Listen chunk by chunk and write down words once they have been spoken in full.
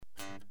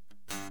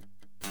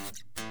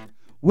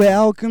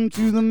Welcome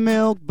to the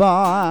milk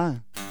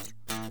bar.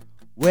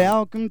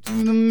 Welcome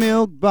to the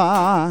milk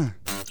bar.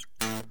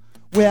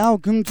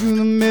 Welcome to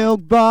the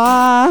milk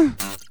bar.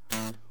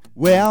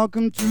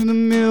 Welcome to the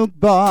milk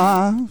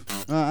bar.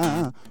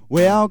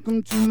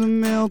 Welcome to the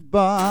milk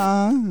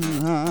bar.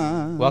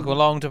 Welcome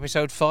along to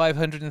episode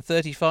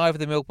 535 of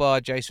the Milk Bar.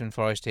 Jason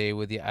Forrest here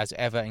with you as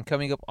ever, and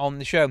coming up on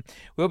the show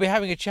we'll be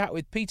having a chat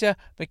with Peter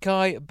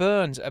Mackie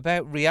Burns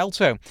about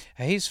Rialto,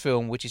 his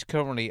film which is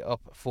currently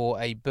up for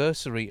a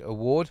bursary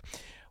award.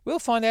 We'll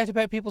find out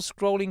about people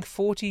scrolling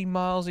 40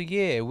 miles a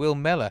year. Will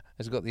Mellor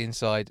has got the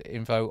inside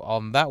info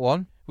on that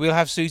one. We'll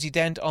have Susie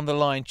Dent on the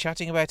line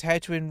chatting about how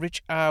to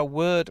enrich our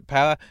word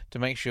power to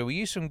make sure we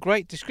use some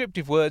great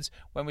descriptive words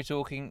when we're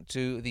talking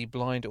to the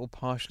blind or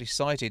partially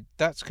sighted.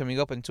 That's coming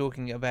up, and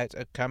talking about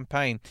a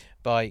campaign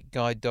by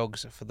Guide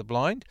Dogs for the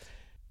Blind.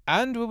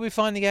 And we'll be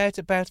finding out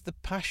about the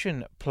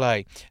Passion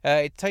Play.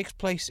 It takes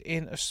place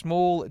in a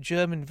small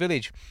German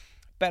village.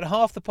 About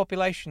half the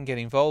population get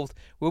involved.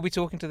 We'll be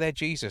talking to their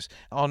Jesus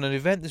on an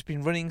event that's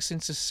been running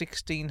since the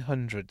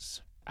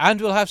 1600s.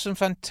 And we'll have some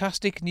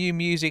fantastic new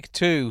music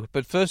too.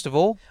 But first of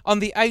all, on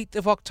the 8th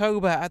of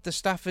October at the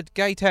Stafford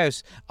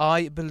Gatehouse,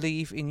 I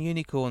Believe in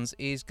Unicorns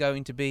is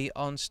going to be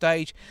on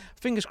stage.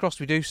 Fingers crossed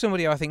we do.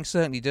 Somebody I think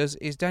certainly does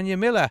is Danya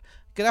Miller.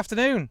 Good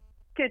afternoon.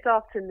 Good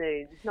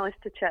afternoon. Nice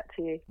to chat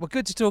to you. Well,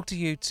 good to talk to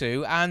you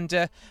too.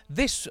 And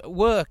this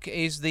work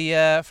is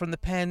the from the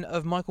pen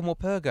of Michael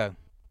Morpurgo.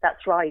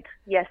 That's right.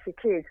 Yes, it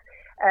is.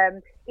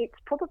 It's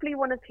probably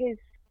one of his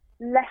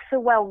lesser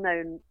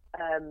well-known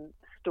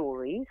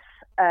stories.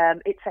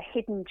 It's a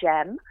hidden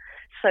gem.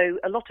 So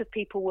a lot of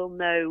people will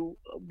know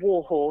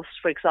Warhorse,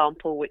 for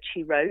example, which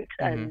he wrote,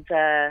 and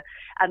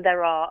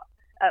there are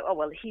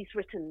he's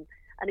written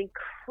an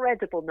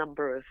incredible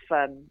number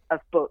of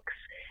books.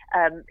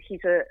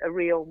 He's a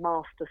real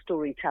master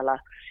storyteller.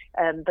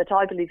 But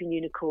I Believe in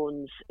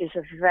Unicorns is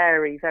a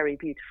very, very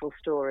beautiful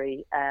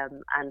story.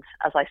 And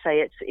as I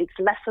say, it's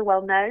lesser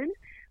well known,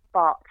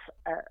 but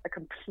a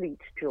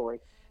complete joy.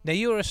 Now,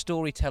 you're a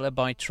storyteller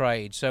by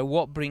trade, so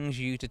what brings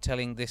you to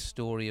telling this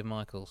story of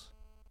Michael's?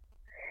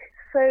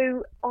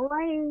 So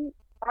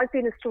I've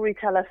been a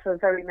storyteller for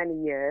very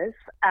many years,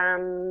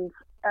 and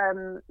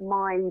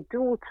my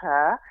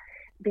daughter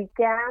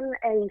began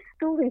a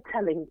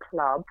storytelling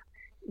club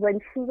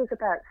when she was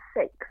about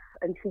 6,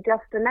 and she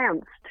just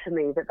announced to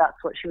me that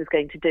that's what she was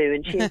going to do,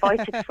 and she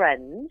invited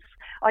friends.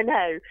 I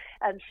know,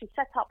 and she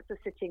set up the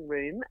sitting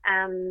room,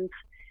 and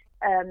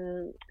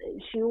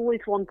she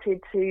always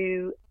wanted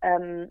to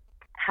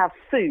have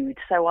food,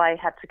 so I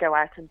had to go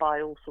out and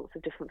buy all sorts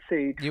of different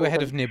food. You were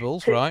head of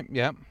nibbles, right?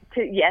 Yeah.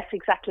 Yes,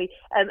 exactly.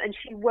 And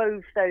she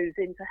wove those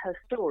into her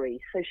stories.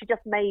 So she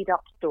just made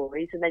up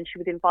stories, and then she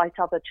would invite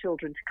other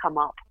children to come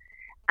up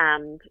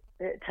and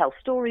tell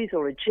stories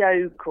or a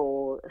joke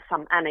or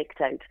some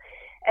anecdote.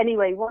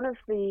 Anyway, one of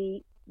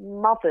the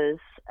mothers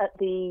at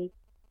the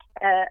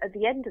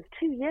end of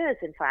 2 years,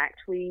 in fact,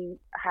 we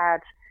had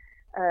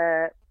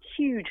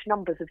huge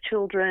numbers of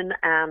children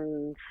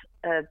and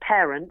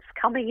parents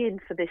coming in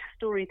for this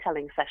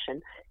storytelling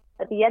session.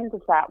 At the end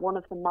of that, one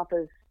of the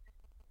mothers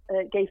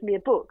gave me a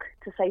book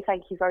to say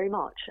thank you very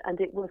much, and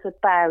it was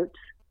about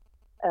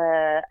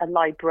a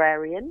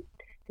librarian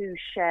who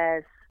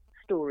shares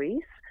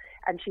stories,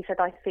 and she said,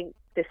 I think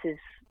this is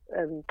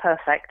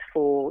perfect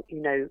for,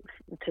 to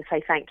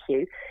say thank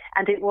you.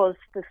 And it was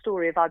the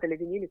story of I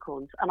Believe in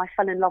Unicorns, and I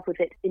fell in love with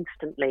it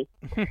instantly.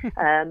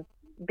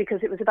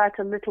 Because it was about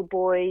a little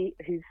boy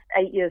who's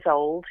 8 years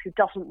old, who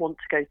doesn't want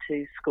to go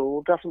to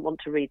school, doesn't want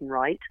to read and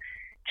write,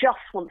 just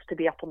wants to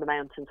be up on the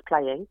mountains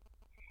playing.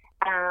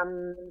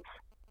 And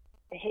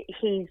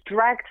he's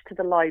dragged to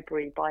the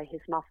library by his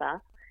mother,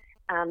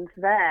 and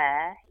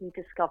there he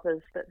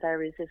discovers that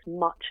there is as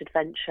much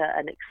adventure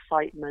and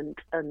excitement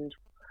and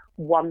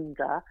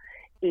wonder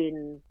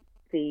in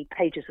the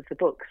pages of the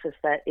books as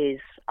there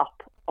is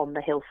up on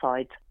the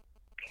hillside.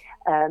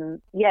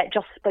 It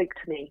just spoke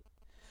to me.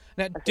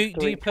 Now, do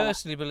you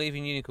personally believe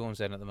in unicorns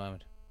then at the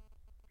moment?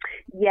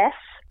 Yes.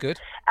 Good.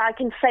 I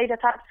can say that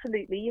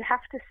absolutely. You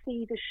have to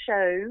see the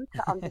show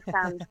to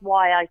understand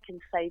why I can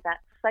say that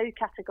so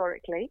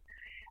categorically.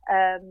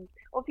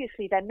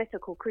 Obviously, they're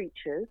mythical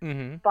creatures,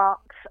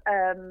 but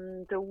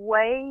the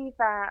way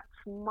that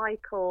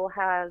Michael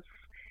has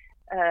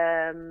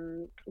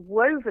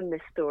woven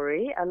this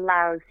story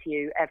allows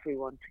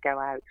everyone to go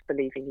out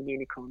believing in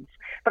unicorns.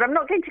 But I'm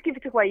not going to give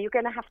it away. You're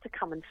going to have to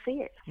come and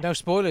see it. No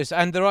spoilers.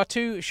 And there are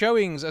 2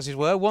 showings, as it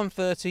were,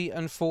 1:30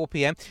 and 4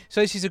 p.m. So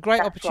this is a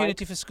great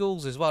opportunity for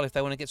schools as well, if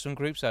they want to get some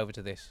groups over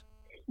to this.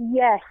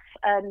 Yes,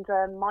 and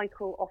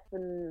Michael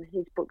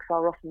his books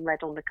are often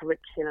read on the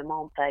curriculum,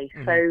 aren't they?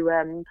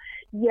 So,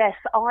 yes,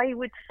 I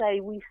would say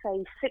we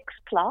say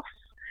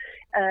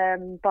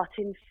 6+. But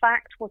in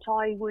fact, what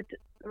I would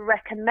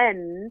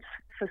recommend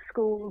for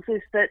schools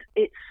is that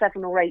it's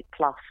 7 or 8+,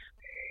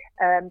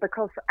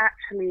 because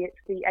actually it's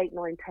the 8,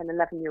 9, 10,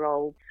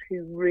 11-year-olds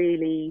who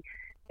really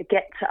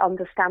get to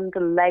understand the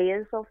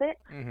layers of it.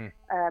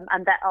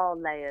 And there are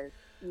layers,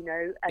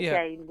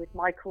 again, with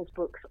Michael's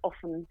books,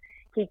 often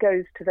he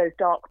goes to those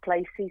dark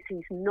places.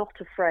 He's not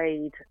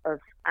afraid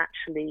of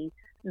actually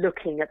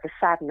looking at the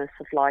sadness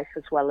of life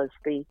as well as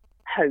the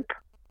hope.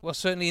 Well,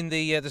 certainly in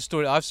the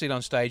story I've seen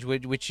on stage,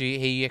 which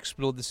he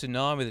explored the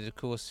tsunami that, of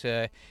course,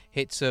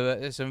 hits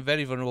some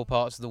very vulnerable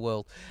parts of the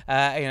world.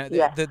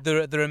 Yes.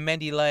 There are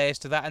many layers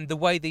to that, and the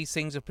way these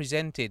things are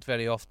presented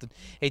very often,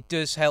 it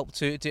does help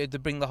to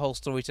bring the whole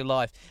story to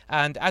life.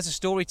 And as a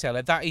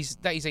storyteller, that is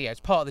it's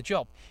part of the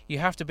job. You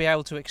have to be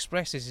able to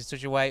express this in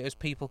such a way as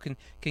people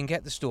can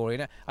get the story.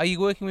 Now, are you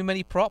working with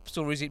many props,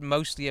 or is it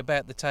mostly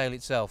about the tale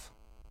itself?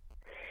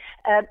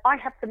 I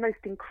have the most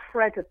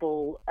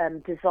incredible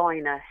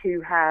designer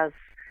who has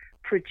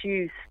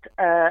produced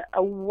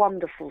a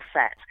wonderful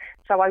set.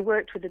 So I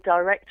worked with a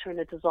director and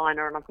a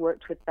designer, and I've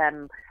worked with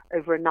them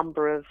over a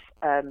number of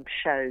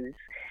shows.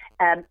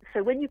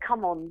 So when you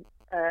come on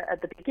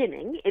at the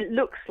beginning, it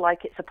looks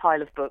like it's a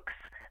pile of books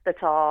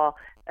that are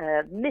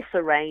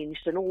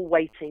misarranged and all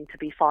waiting to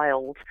be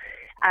filed.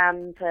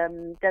 And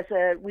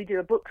we do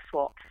a book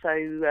swap,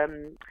 so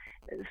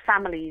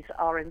families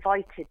are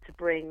invited to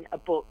bring a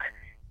book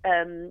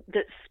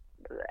that's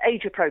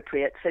age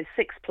appropriate, so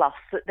 6+,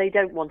 that they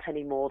don't want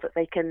anymore, that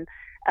they can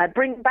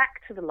bring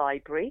back to the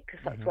library,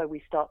 because that's where we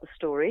start the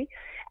story.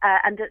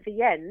 And at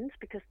the end,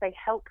 because they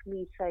help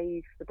me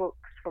save the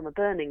books from a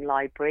burning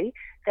library,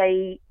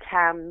 they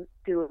can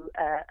do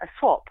a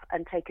swap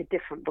and take a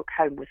different book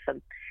home with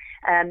them.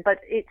 But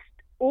it's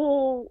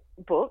all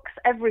books,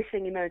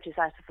 everything emerges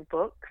out of the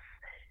books,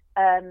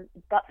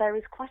 but there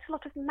is quite a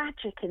lot of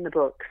magic in the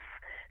books.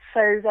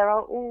 So there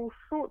are all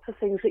sorts of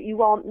things that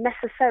you aren't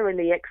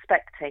necessarily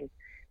expecting,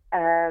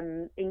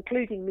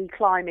 including me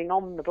climbing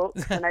on the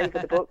books and over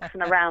the books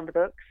and around the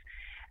books.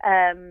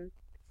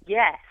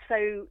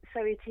 So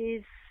it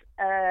is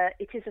a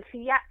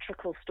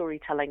theatrical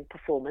storytelling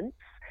performance.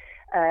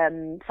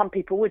 Some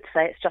people would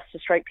say it's just a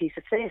straight piece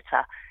of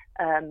theatre.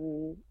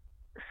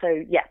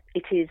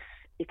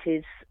 It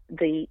is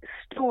the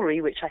story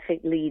which I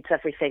think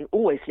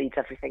always leads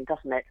everything,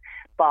 doesn't it?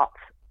 But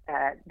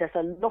there's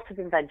a lot of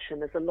invention,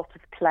 there's a lot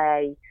of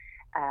play,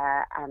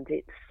 and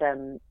it's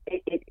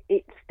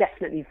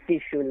definitely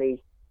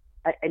visually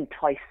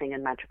enticing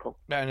and magical.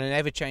 And an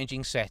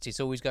ever-changing set. It's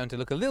always going to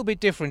look a little bit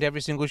different every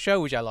single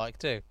show, which I like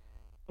too.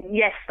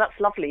 Yes, that's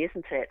lovely,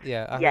 isn't it?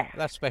 Yeah, I think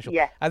that's special.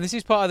 Yeah. And this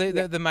is part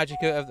of the magic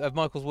of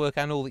Michael's work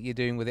and all that you're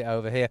doing with it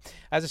over here.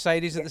 As I say,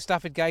 it is at the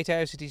Stafford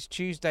Gatehouse. It is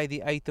Tuesday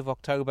the 8th of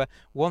October,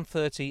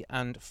 1:30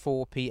 and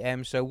 4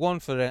 p.m. So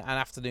one for an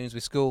afternoons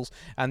with schools,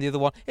 and the other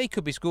one, it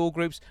could be school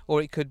groups, or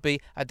it could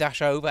be a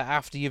dash over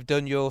after you've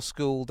done your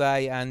school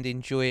day and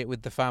enjoy it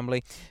with the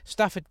family.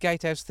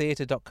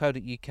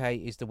 StaffordGatehouseTheatre.co.uk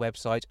is the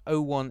website.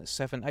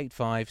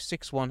 01785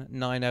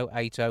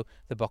 619080,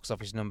 the box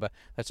office number.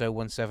 That's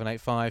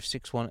 01785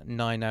 619080.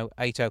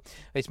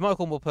 It's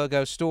Michael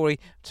Morpurgo's story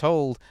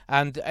told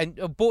and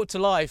brought to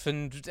life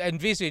and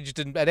envisaged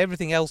and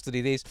everything else that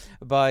it is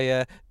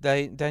by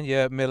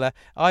Danya Miller.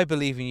 I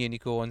believe in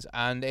unicorns,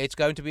 and it's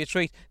going to be a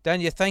treat.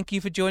 Danya, thank you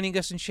for joining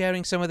us and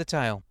sharing some of the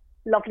tale.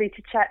 Lovely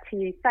to chat to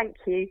you. Thank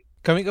you.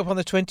 Coming up on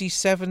the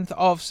 27th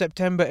of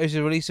September is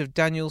the release of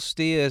Daniel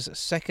Steer's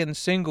second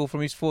single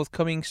from his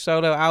forthcoming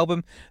solo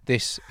album.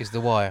 This is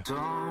The Wire.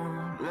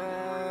 Don't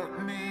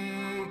let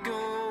me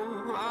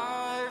go,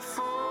 I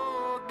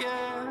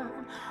forget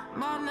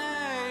my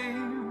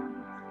name.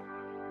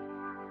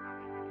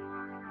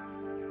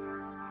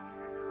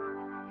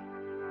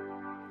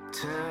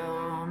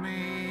 Tell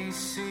me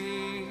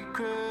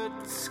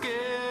secrets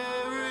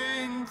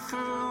scaring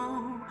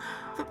through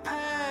the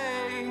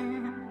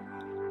pain.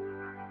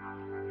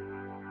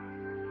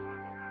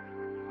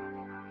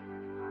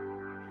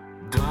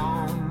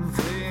 Don't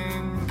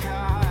think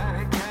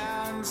I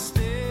can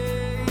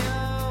stay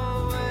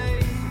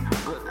away,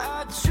 but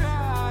I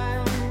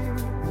try.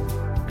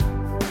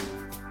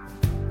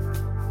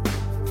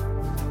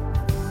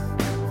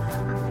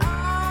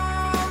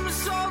 I'm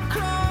so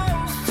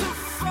close to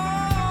falling.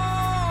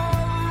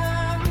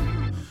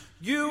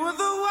 You were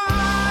the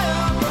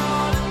wire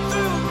running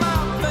through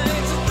my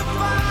veins, and the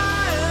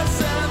fire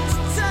sent to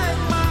take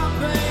my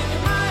pain.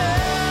 My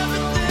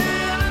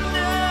everything, I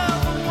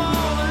never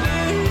wanna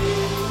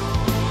leave.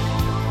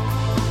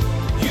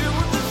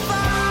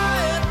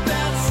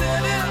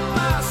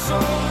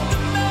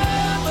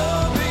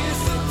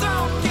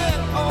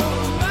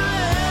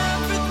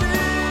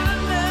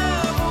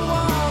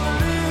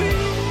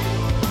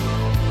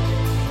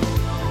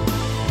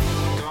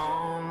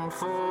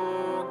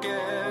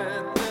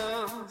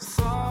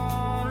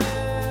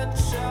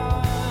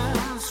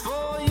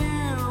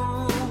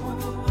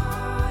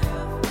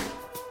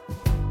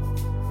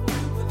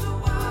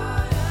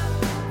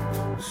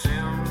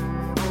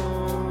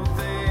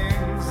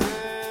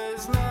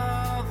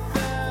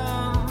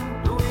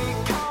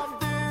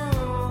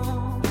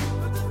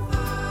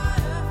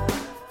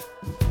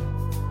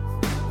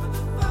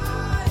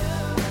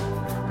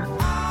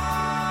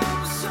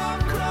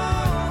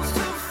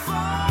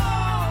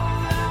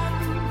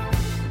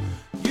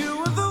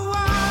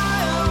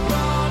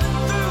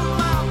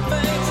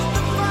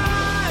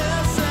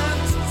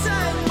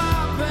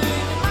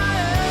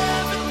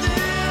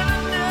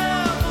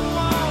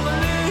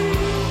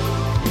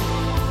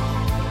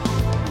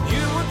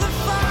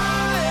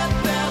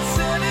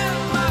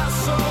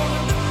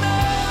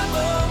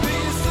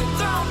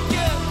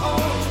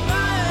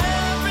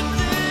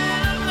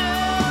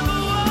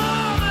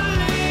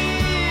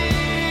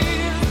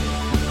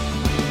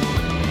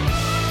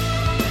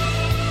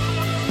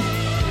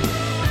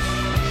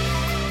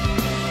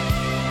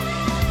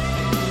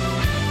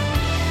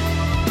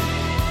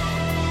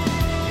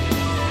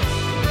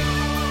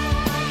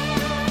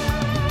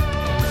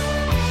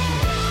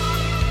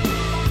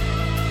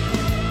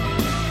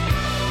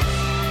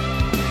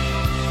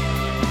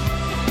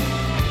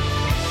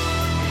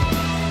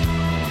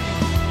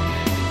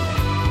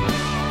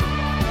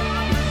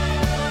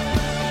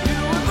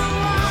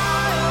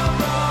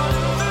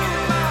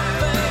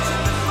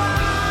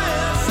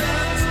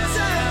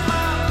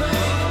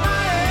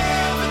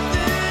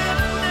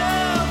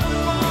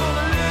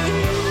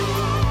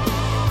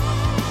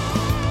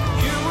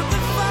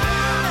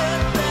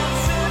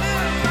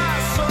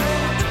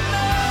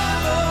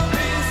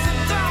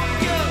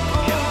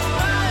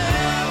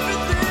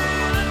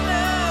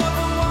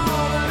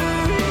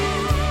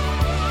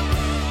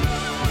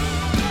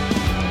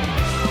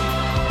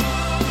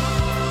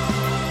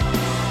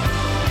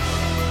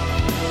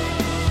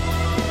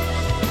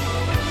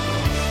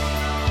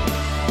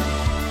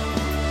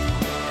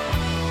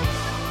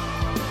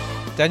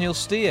 Daniel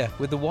Steer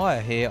with The Wire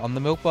here on the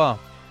Milk Bar.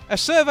 A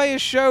survey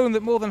has shown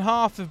that more than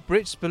half of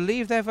Brits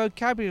believe their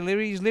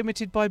vocabulary is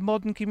limited by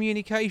modern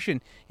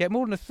communication, yet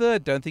more than a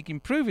third don't think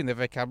improving their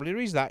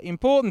vocabulary is that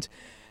important.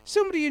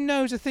 Somebody who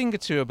knows a thing or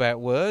two about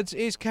words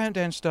is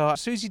Countdown star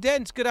Susie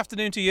Dent. Good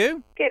afternoon to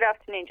you. Good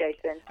afternoon,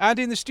 Jason. And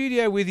in the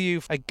studio with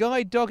you, a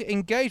guide dog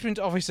engagement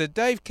officer,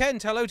 Dave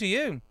Kent. Hello to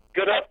you.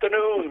 Good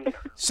afternoon.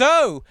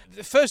 So,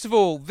 first of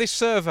all, this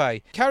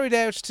survey, carried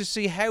out to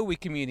see how we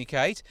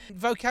communicate.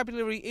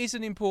 Vocabulary is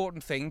an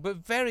important thing, but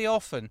very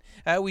often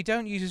we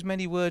don't use as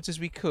many words as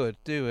we could,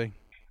 do we?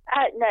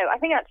 No, I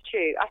think that's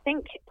true. I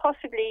think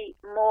possibly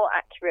more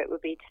accurate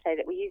would be to say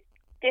that we use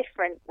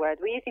different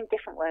words. We're using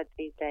different words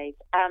these days,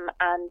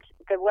 and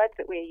the words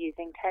that we're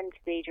using tend to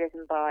be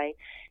driven by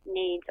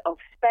needs of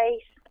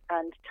space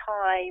and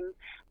time,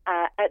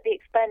 at the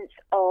expense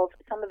of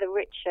some of the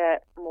richer,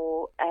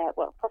 more,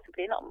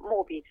 possibly not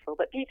more beautiful,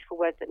 but beautiful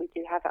words that we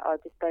do have at our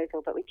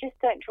disposal, but we just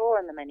don't draw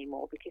on them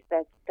anymore because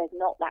there's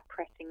not that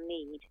pressing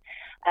need.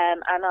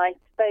 And I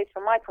suppose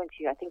from my point of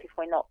view, I think if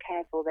we're not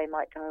careful, they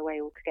might go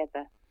away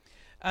altogether.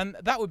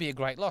 That would be a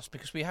great loss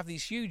because we have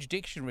these huge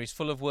dictionaries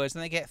full of words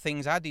and they get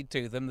things added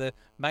to them, the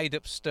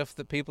made-up stuff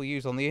that people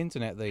use on the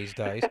internet these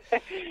days.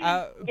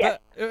 But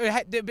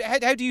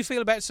how do you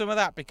feel about some of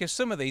that? Because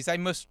some of these, they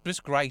must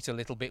just grate a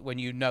little bit when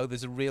you know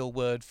there's a real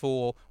word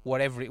for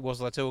whatever it was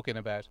they're talking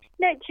about.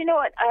 No, do you know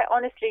what? I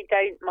honestly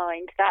don't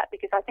mind that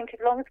because I think as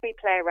long as we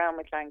play around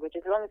with language,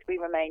 as long as we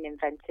remain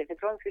inventive, as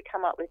long as we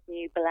come up with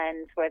new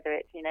blends, whether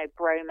it's,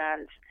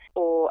 bromance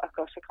or, I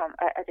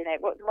don't know,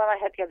 what one I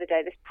had the other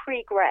day, this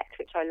pre-gret,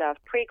 which I love.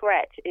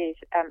 Pre-gret is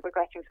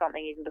regretting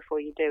something even before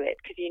you do it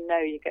because you know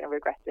you're going to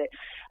regret it.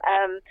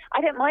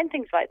 I don't mind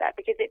things like that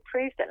because it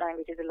proves that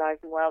language is alive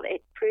and well.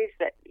 It proves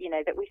that,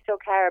 that we still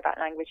care about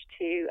language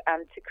to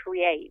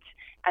create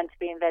and to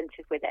be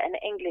inventive with it. And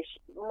English,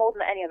 more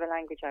than any other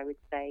language, I would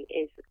say,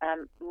 is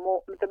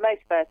the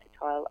most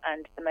versatile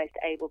and the most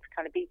able to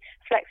kind of be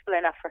flexible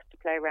enough for us to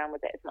play around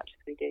with it as much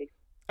as we do.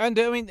 And,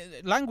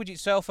 language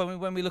itself,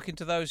 when we look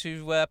into those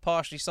who were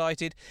partially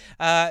sighted,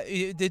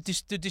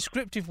 the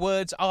descriptive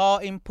words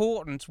are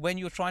important when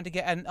you're trying to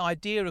get an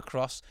idea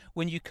across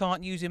when you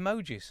can't use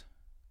emojis.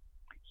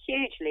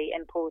 Hugely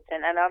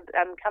important, and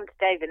I'll come to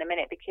Dave in a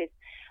minute because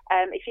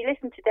if you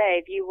listen to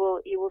Dave, you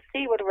will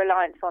see what a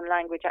reliance on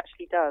language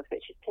actually does,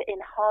 which is to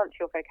enhance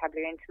your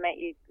vocabulary and to make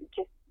you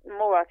just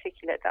more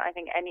articulate than I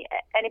think any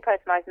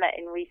person I've met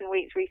in recent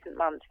weeks, recent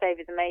months. Dave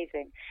is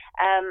amazing.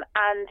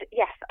 And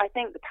yes, I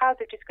think the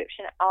powers of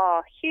description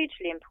are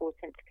hugely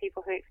important to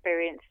people who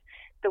experience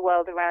the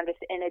world around us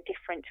in a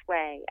different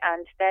way,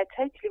 and they're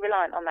totally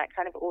reliant on that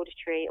kind of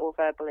auditory or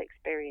verbal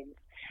experience.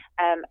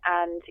 And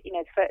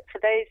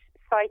for those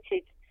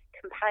sighted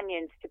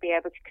companions to be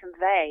able to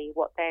convey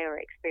what they are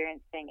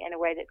experiencing in a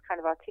way that's kind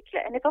of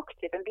articulate and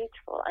evocative and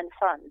beautiful and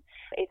fun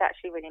is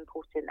actually really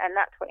important, and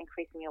that's what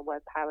increasing your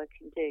word power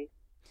can do.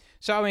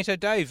 So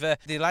Dave,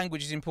 the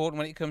language is important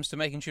when it comes to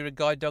making sure a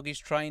guide dog is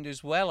trained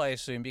as well, I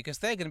assume, because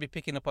they're going to be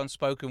picking up on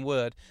spoken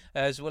word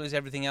as well as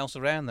everything else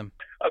around them.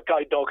 A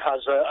guide dog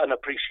has an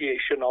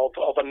appreciation of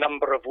a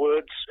number of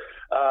words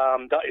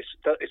that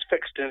is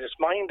fixed in its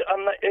mind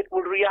and that it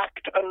will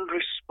react and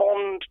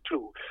respond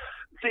to.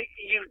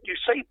 You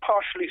say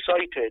partially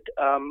sighted.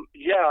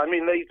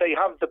 They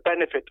have the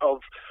benefit of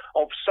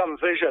some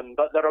vision,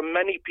 but there are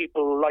many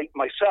people like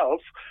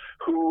myself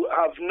who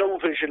have no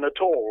vision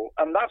at all,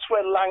 and that's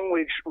where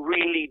language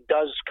really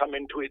does come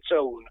into its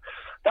own.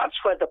 That's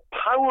where the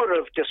power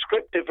of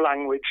descriptive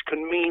language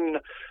can mean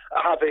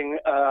having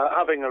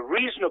a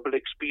reasonable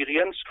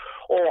experience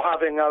or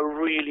having a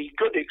really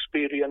good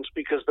experience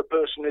because the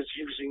person is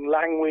using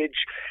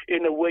language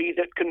in a way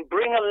that can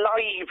bring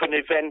alive an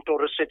event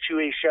or a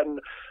situation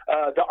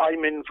that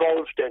I'm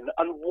involved in.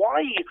 And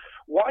why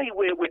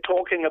we're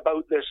talking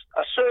about this,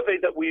 a survey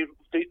that we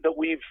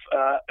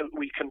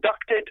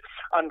conducted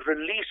and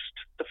released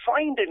the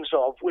findings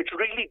of, which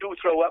really do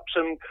throw up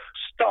some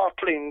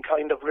startling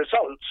kind of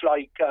results.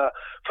 Like,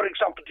 for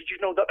example, did you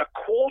know that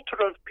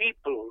 1/4 of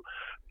people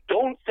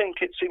don't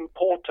think it's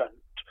important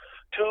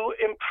to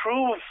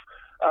improve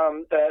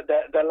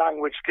their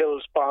language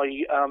skills by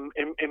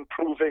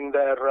improving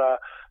their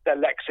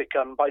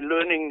lexicon, by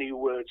learning new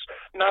words?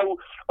 Now,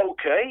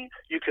 okay,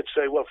 you could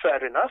say, well,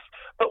 fair enough,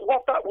 but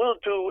what that will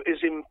do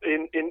is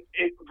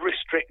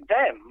restrict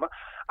them,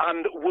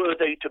 and were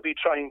they to be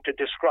trying to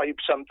describe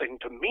something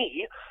to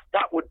me,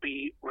 that would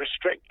be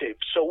restrictive.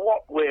 So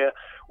what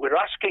we're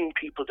asking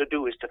people to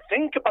do is to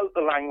think about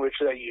the language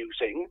they're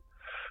using,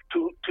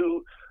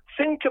 to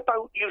think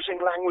about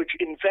using language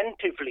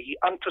inventively,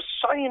 and to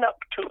sign up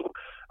to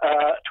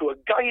a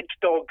guide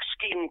dog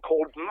scheme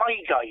called My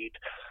Guide.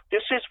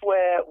 This is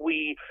where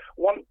we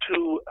want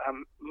to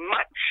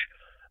match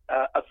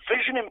a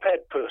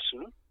vision-impaired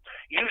person,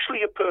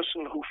 usually a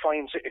person who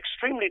finds it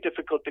extremely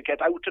difficult to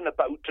get out and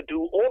about, to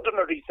do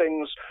ordinary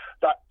things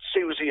that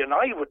Susie and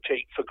I would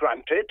take for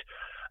granted,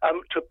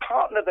 to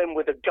partner them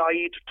with a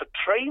guide, to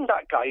train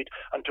that guide,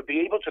 and to be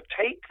able to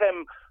take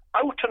them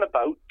out and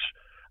about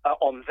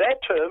on their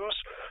terms,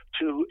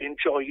 to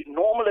enjoy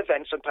normal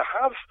events, and to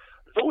have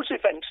those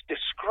events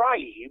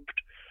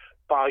described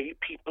by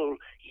people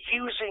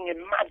using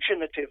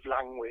imaginative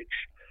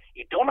language.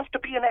 You don't have to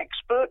be an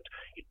expert.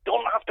 You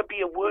don't have to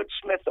be a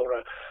wordsmith or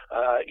a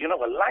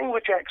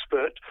language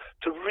expert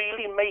to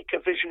really make a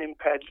vision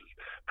impaired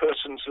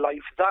person's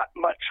life that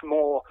much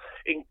more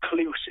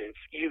inclusive,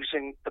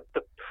 using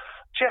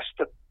just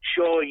the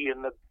joy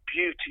and the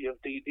beauty of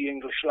the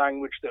English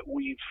language that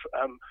we've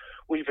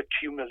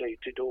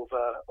accumulated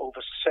over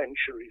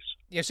centuries.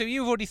 Yeah, so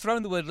you've already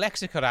thrown the word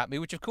lexicon at me,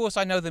 which of course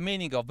I know the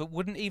meaning of, but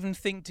wouldn't even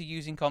think to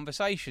use in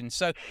conversation.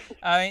 So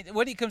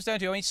when it comes down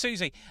to it,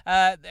 Susie,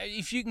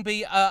 if you can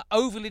be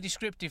overly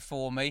descriptive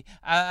for me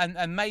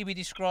and maybe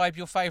describe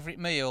your favourite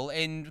meal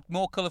in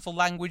more colourful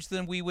language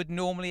than we would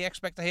normally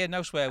expect to hear.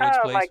 No swear words,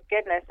 please. Oh, my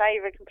goodness. Now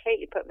you've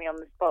completely put me on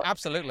the spot.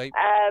 Absolutely.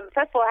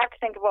 First of all, I have to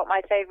think of what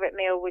my favourite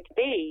meal would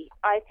be.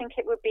 I think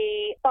it would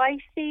be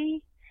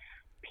spicy,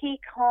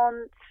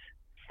 piquant,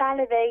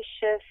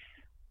 salivacious,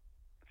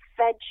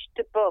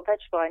 vegetable.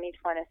 I need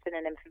to find a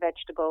synonym for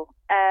vegetable.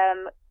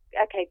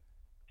 Okay.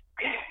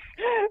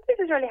 This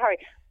is really hard.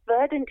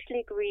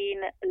 Verdantly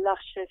green,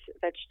 luscious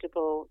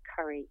vegetable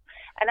curry.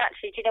 And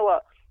actually, do you know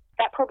what?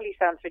 That probably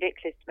sounds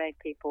ridiculous to most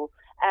people.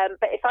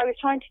 But if I was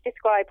trying to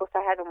describe what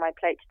I had on my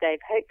plate today,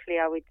 hopefully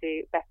I would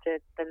do better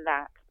than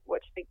that.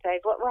 What do you think,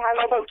 Dave? How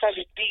about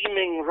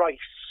steaming rice,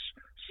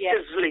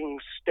 sizzling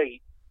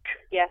steak?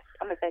 Yes,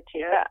 I'm a veg too.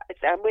 Yeah.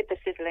 I'm with the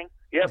sizzling.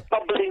 Yeah,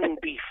 bubbling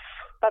beef.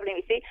 Bubbling,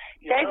 you see?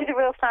 Dave is a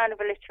real fan of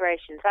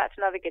alliterations. That's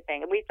another good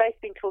thing. And we've both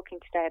been talking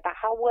today about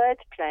how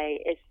wordplay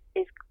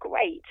is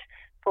great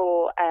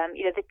for,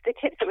 the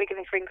tips that we're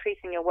giving for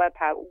increasing your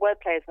wordplay.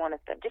 Wordplay is one of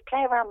them. Just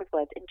play around with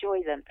words.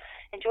 Enjoy them.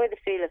 Enjoy the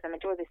feel of them.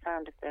 Enjoy the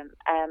sound of them.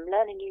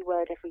 Learn a new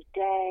word every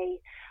day.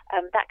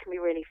 That can be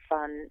really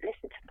fun.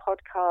 Listen to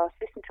podcasts.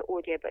 Listen to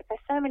audiobooks.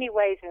 There's so many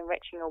ways of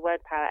enriching your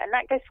word power. And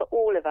that goes for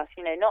all of us,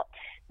 not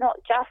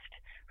just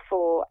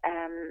for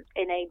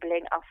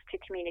enabling us to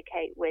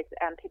communicate with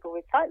people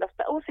with sight loss,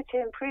 but also to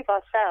improve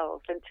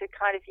ourselves and to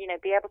kind of,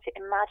 be able to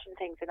imagine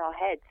things in our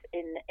heads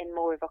in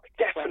more evocative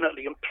ways.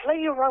 Definitely, and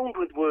play around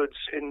with words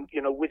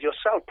with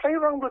yourself. Play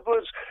around with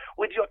words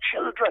with your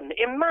children.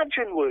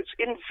 Imagine words,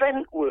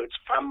 invent words,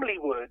 family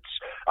words.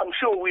 I'm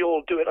sure we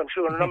all do it. I'm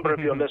sure a number of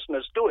your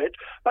listeners do it.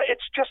 But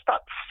it's just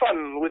that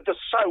fun with the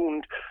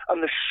sound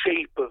and the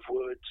shape of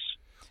words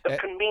that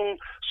can mean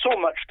so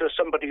much to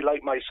somebody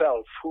like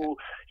myself, who's,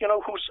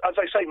 as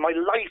I say, my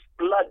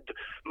lifeblood,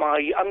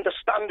 my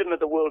understanding of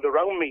the world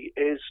around me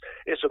is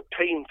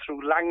obtained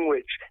through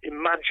language,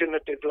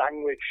 imaginative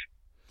language.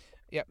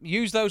 Yeah,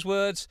 use those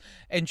words,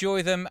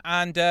 enjoy them,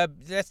 and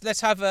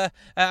let's have a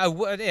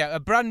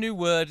brand new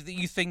word that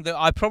you think that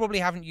I probably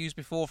haven't used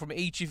before from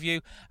each of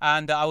you,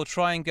 and I will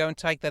try and go and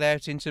take that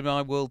out into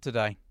my world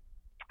today.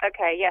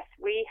 Okay, yes,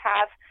 we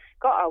have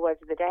got our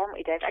words of the day, haven't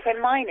we, Dave? Okay,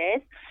 mine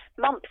is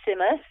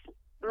Mumpsimus.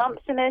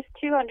 Mumpsimus,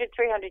 200,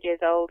 300 years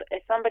old,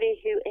 is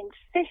somebody who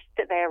insists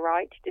that they are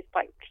right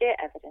despite clear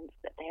evidence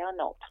that they are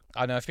not.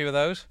 I know a few of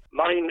those.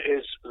 Mine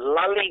is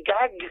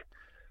Lallygag,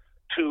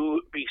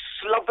 to be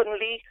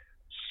slovenly,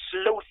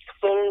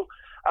 slothful,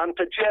 and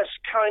to just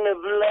kind of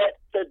let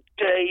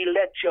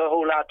your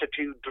whole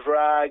attitude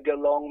drag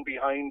along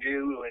behind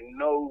you in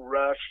no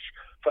rush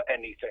for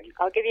anything.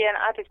 I'll give you an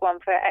added one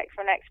for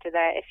an extra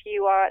there. If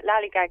you are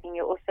lollygagging,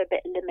 you're also a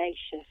bit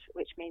lamacious,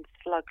 which means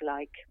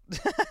slug-like.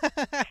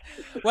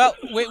 Well,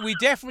 we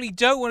definitely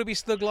don't want to be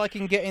slug-like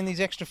and getting these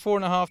extra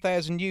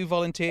 4,500 new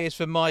volunteers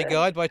for My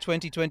Guide by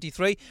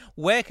 2023.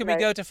 Where can we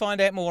go to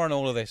find out more on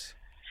all of this?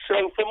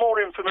 So for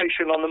more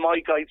information on the My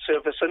Guide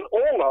service and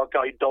all our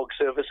guide dog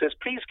services,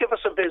 please give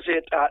us a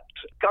visit at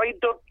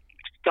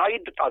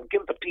I'll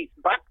give the teeth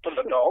back to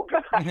the dog.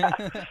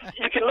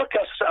 You can look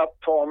us up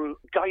on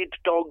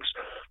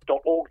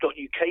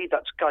guidedogs.org.uk,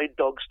 that's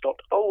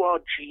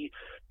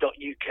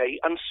guidedogs.org.uk,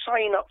 and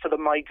sign up for the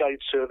My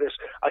Guide service.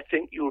 I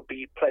think you'll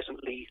be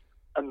pleasantly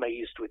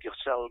amazed with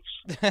yourselves.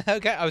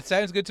 Okay,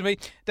 sounds good to me.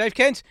 Dave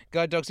Kent,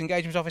 Guide Dogs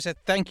Engagement Officer,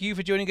 thank you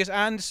for joining us.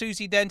 And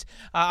Susie Dent,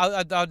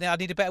 I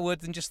need a better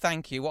word than just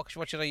thank you. What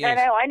should I use?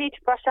 No, I need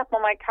to brush up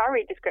on my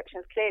curry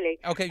descriptions, clearly.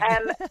 Okay.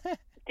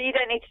 You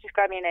don't need to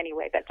describe me in any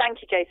way, but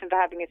thank you, Jason, for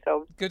having us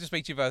on. Good to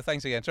speak to you both.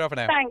 Thanks again. Ta-ra for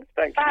now. Thanks.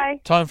 Bye.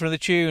 Time for another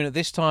tune.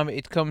 This time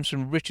it comes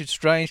from Richard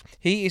Strange.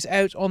 He is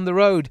out on the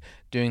road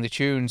doing the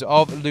tunes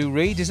of Lou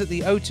Reed. He's at the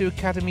O2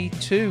 Academy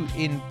 2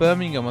 in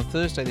Birmingham on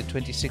Thursday, the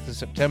 26th of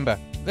September.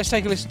 Let's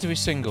take a listen to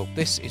his single.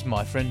 This is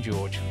My Friend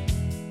George.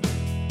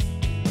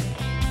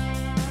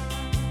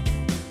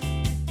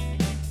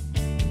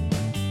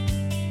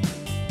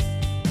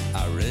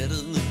 I read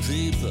in the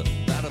paper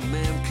that a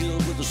man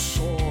killed with a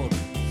sword.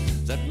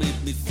 That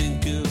made me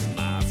think of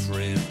my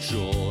friend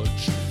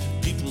George.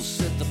 People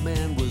said the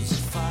man was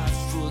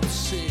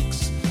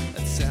 5'6".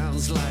 That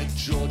sounds like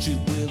Georgie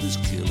with his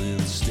killing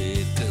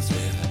stick. 'Cause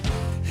then,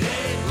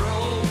 hey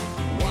bro,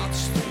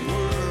 what's the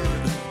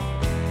word?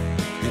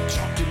 You're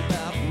talking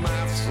about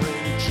my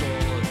friend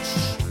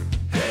George.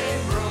 Hey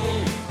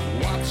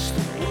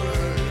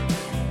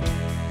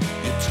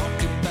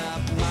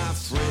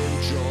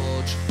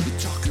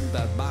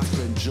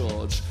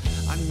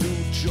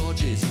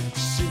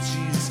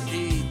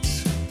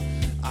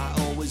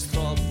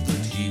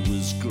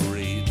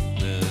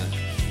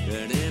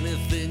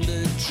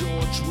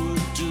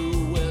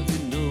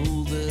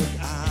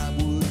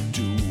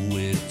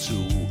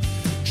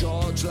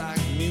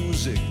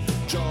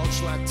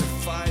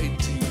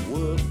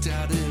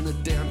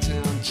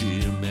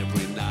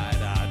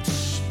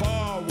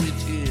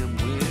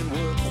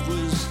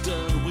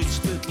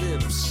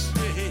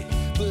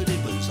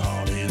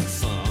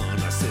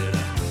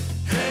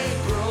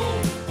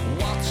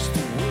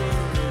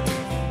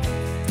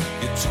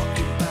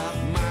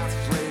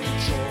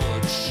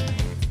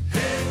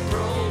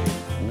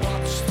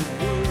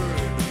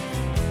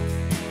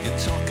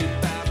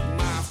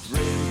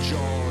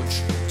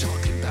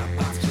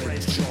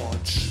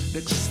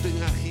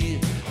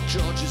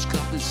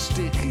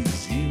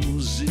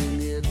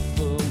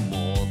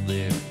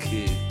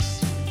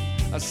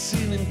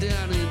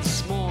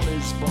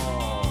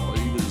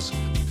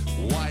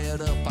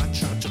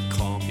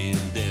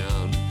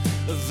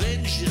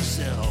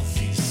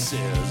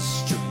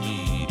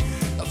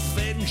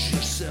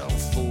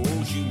yourself for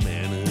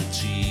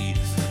humanity.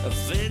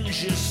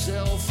 Avenge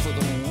yourself for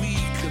the weak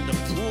and the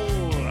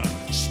poor.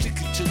 Stick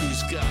it to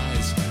these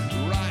guys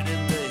right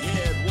in the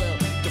head. Well,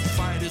 the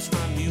fight is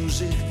my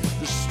music,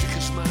 the stick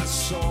is my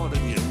sword,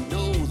 and you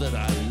know that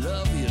I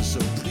love you, so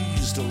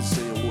please don't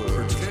say a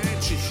word.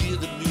 Can't you hear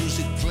the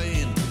music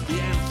playing?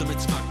 The anthem,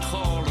 it's my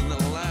call, and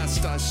the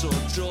last I saw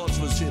George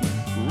was him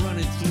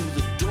running through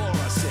the door.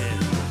 I said,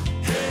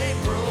 hey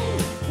bro,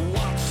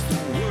 what's the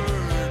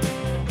word?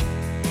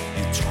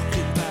 You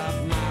talking about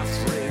my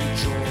friend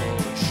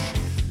George?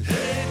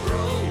 Hey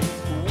bro,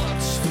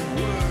 what's the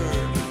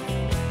word?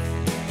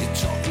 You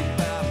talking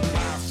about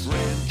my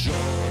friend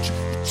George?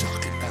 You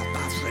talking about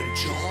my friend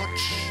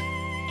George?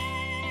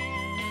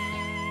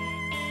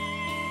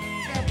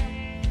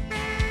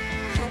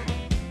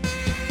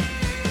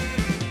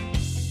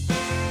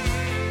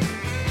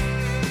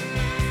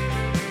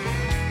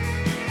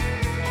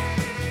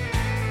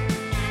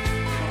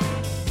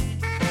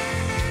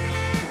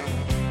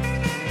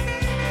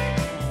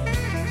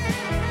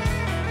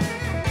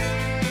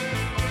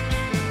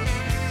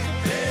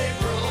 Hey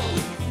bro,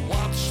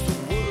 what's the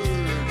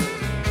word?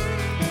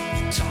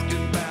 You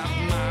talking about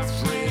my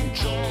friend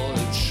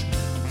George?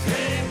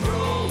 Hey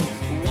bro,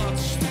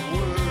 what's the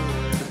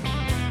word?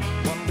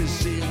 What they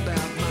say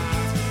about my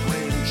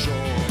friend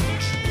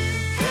George?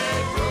 Hey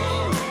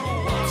bro,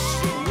 what's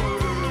the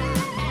word?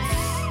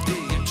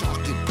 Yeah, you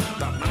talking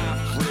about my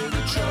friend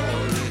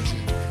George?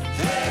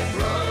 Hey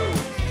bro,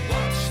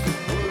 what's the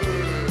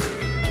word?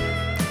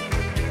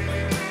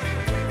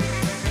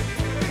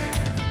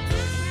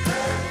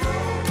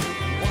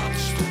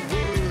 What's the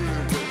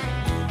word?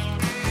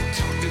 You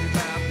talking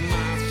about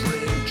my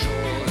friend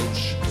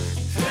George?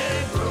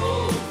 Hey bro,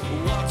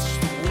 what's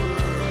the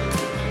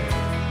word?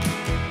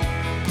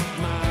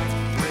 My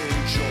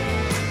friend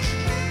George.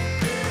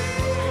 Hey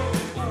bro,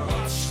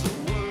 what's the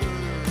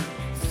word?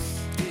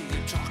 Yeah,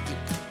 you talking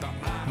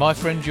about My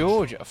Friend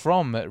George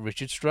from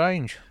Richard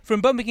Strange.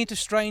 From bumping into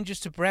strangers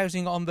to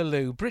browsing on the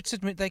loo, Brits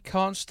admit they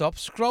can't stop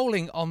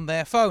scrolling on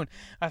their phone.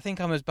 I think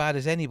I'm as bad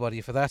as anybody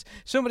for that.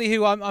 Somebody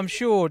who I'm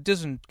sure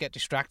doesn't get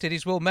distracted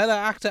is Will Mellor,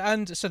 actor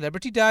and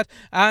celebrity dad.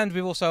 And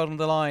we've also on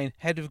the line,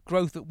 head of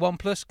growth at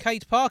OnePlus,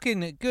 Kate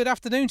Parkin. Good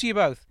afternoon to you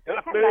both. Good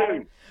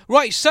afternoon.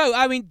 Right, so,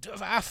 I mean,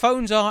 our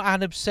phones are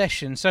an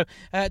obsession. So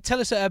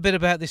tell us a bit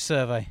about this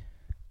survey.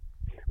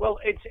 Well,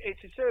 it's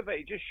a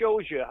survey. It just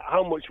shows you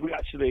how much we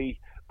actually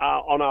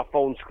are on our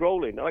phone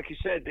scrolling. Like you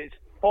said, it's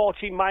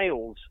 40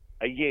 miles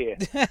a year.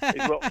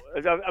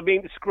 I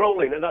mean,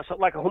 scrolling, and that's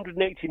like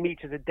 180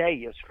 meters a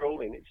day of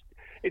scrolling.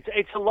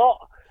 It's a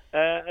lot,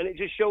 and it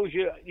just shows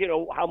you,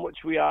 how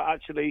much we are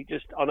actually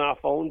just on our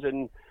phones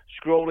and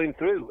scrolling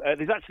through.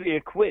 There's actually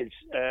a quiz,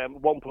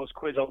 OnePlus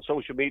quiz on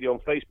social media, on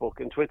Facebook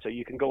and Twitter.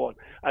 You can go on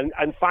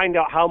and find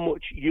out how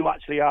much you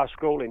actually are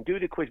scrolling. Do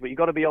the quiz, but you've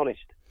got to be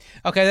honest.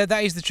 Okay,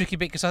 that is the tricky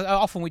bit, because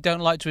often we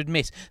don't like to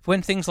admit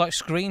when things like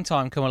screen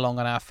time come along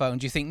on our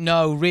phones. You think,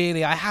 no,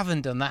 really, I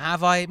haven't done that,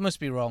 have I? It must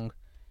be wrong.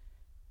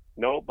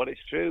 No, but it's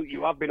true.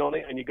 You have been on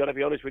it, and you've got to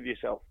be honest with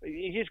yourself.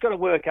 You just got to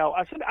work out.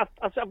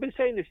 I've been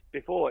saying this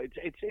before.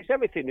 It's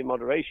everything in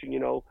moderation.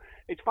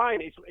 It's fine.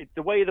 It's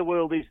the way the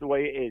world is, the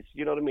way it is.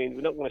 You know what I mean?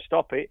 We're not going to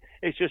stop it.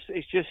 It's just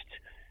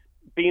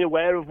being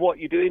aware of what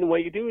you're doing and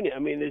where you're doing it. I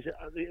mean, there's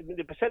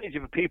the percentage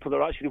of people that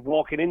are actually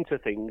walking into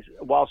things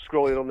while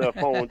scrolling on their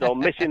phones, or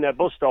missing their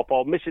bus stop,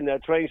 or missing their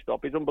train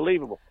stop, is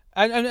unbelievable.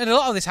 And a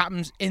lot of this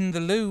happens in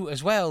the loo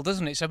as well,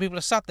 doesn't it? So people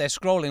are sat there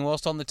scrolling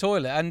whilst on the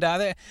toilet, and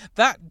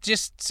that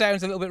just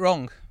sounds a little bit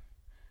wrong.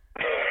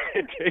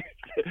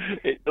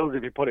 It does,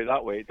 if you put it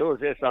that way. It does.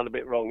 It sounds a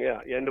bit wrong, yeah.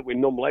 You end up with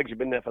numb legs. You've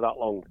been there for that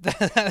long.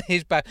 That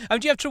is bad. Do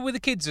you have trouble with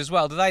the kids as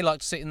well? Do they like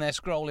to sit in there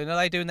scrolling? Are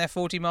they doing their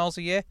 40 miles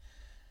a year?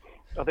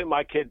 I think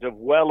my kids are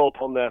well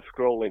up on their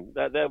scrolling.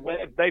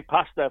 They've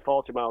passed their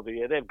 40 miles a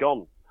year. They've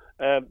gone.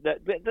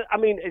 I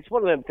mean, it's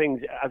one of them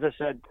things. As I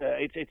said,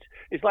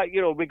 it's like,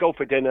 we go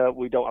for dinner,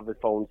 we don't have the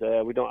phones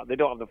there. They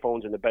don't have the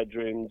phones in the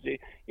bedrooms.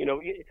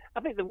 I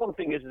think the one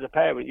thing is, as a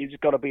parent, you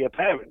just got to be a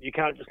parent. You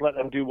can't just let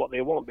them do what they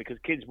want, because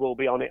kids will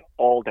be on it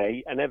all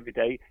day and every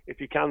day.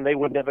 If you can, they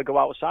would never go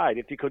outside.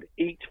 If you could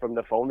eat from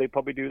the phone, they'd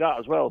probably do that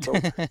as well. So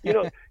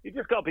you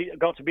just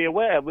got to be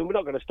aware. I mean, we're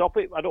not going to stop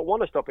it. I don't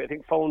want to stop it. I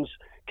think phones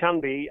can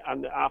be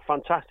and are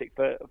fantastic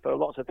for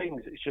lots of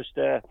things. It's just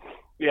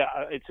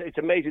it's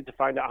amazing to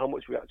find out how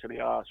much we actually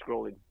are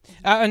scrolling.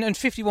 And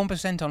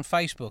 51% on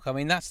Facebook. I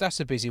mean, that's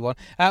a busy one.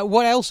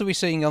 What else are we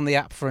seeing on the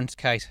app front,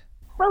 Kate?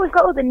 Well, we've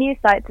got all the news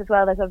sites as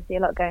well. There's obviously a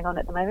lot going on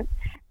at the moment.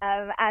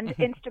 And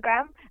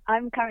Instagram,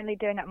 I'm currently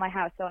doing at my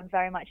house, so I'm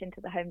very much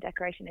into the home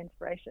decoration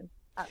inspiration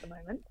at the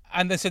moment.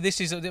 And so this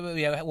is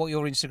what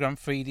your Instagram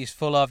feed is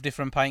full of,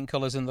 different paint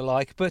colours and the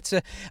like. But,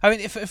 I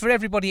mean, for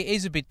everybody, it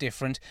is a bit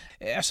different.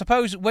 I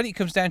suppose when it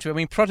comes down to it, I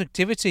mean,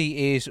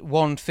 productivity is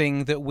one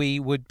thing that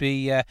we would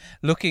be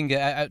looking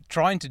at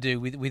trying to do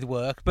with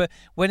work. But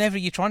whenever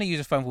you're trying to use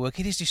a phone for work,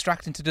 it is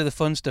distracting to do the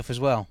fun stuff as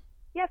well.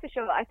 Yeah, for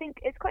sure. I think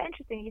it's quite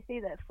interesting. You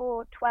see that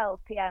 4:12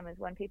 p.m. is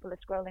when people are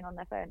scrolling on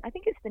their phone. I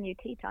think it's the new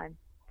tea time.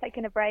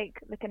 Taking a break,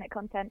 looking at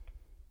content.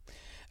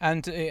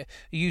 and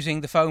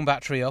using the phone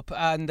battery up.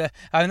 And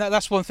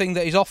that's one thing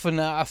that is often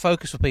a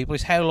focus for people,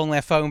 is how long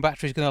their phone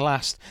battery is going to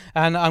last.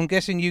 And I'm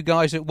guessing you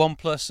guys at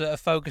OnePlus are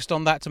focused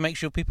on that to make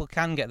sure people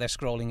can get their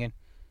scrolling in.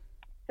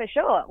 For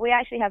sure. We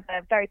actually have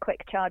a very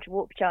quick charge,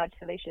 warp charge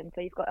solution.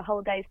 So you've got a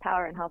whole day's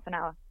power in half an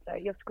hour. So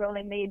your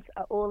scrolling needs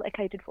are all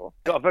catered for.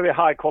 Got a very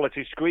high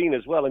quality screen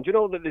as well. And do you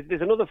know that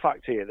there's another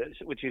fact here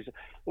which is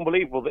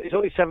unbelievable, that it's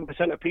only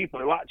 7% of people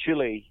who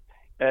actually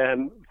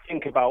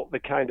think about the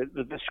kind of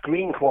the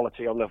screen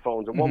quality on their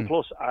phones. And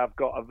OnePlus, I've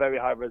got a very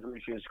high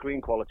resolution screen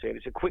quality, and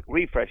it's a quick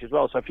refresh as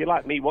well. So if you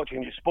like me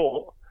watching your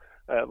sport,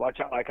 like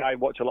I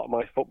watch a lot of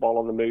my football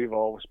on the move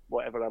or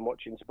whatever I'm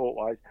watching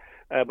sport-wise,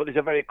 but there's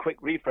a very quick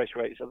refresh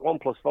rate. So the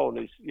OnePlus phone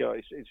is,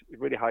 it's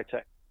really high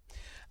tech.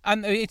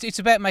 And it's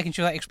about making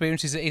sure that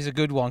experience is a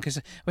good one, because,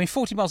 I mean,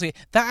 40 miles a year,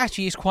 that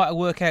actually is quite a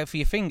workout for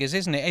your fingers,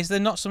 isn't it? Is there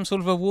not some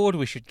sort of award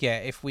we should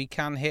get if we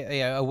can hit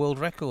a world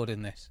record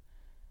in this?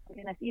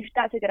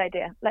 That's a good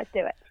idea. Let's do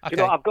it.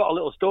 Okay. I've got a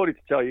little story to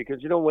tell you,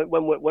 because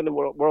when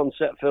we're on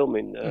set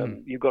filming,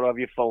 you've got to have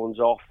your phones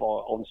off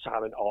or on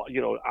silent or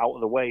out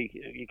of the way.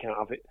 You can't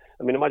have it.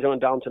 I mean, imagine on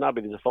Downton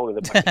Abbey, there's a phone in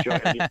the back of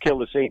the and you kill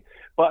the scene.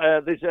 But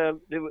I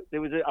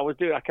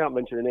can't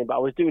mention the name, but I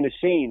was doing a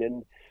scene,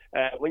 and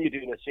when you're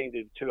doing a scene,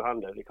 there's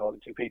two-hander, they call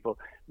it, two people.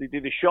 They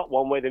do the shot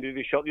one way, they do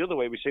the shot the other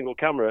way with single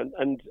camera.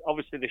 And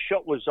obviously the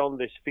shot was on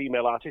this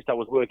female artist I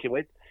was working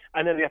with.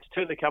 And then they have to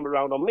turn the camera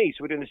around on me.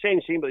 So we're doing the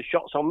same scene, but the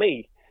shot's on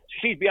me. So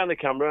she's behind the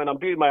camera, and I'm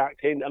doing my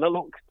acting, and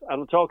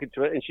I'm talking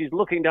to her, and she's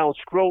looking down,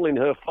 scrolling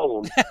her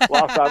phone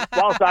whilst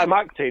I'm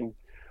acting.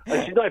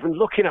 And she's not even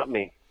looking at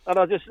me. And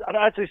I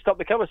actually stopped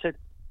the camera and said,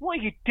 "What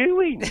are you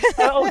doing?"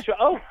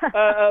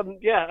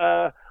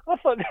 I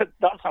thought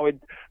that's how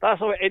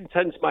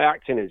intense my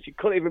acting is. She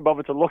couldn't even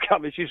bother to look at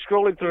me. She's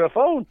scrolling through her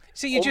phone.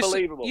 See,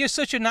 you're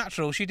such a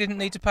natural. She didn't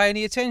need to pay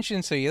any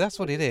attention to you. That's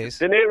what it is.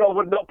 De Niro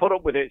would not put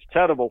up with it. It's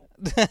terrible.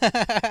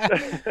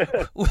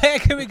 Where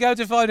can we go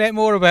to find out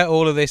more about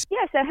all of this?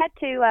 Yeah, so head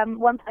to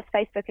OnePlus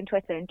Facebook and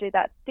Twitter and do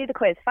the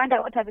quiz. Find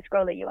out what type of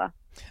scroller you are.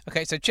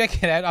 Okay, so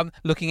check it out. I'm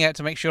looking out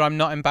to make sure I'm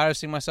not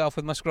embarrassing myself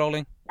with my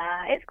scrolling.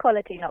 It's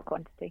quality, not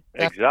quantity.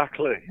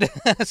 Exactly.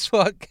 That's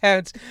what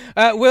counts.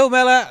 Will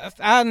Mellor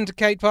and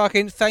Kate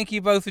Parkin, thank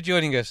you both for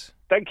joining us.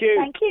 Thank you.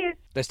 Thank you.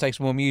 Let's take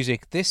some more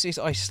music. This is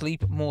I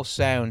Sleep More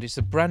Sound. It's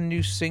a brand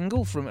new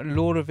single from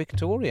Laura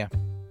Victoria.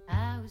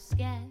 I was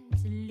scared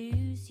to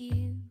lose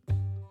you,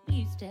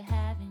 used to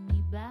having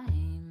you by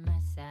my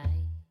side.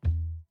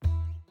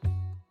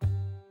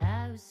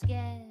 I was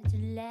scared to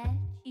let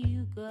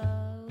you go,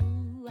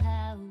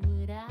 how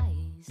would I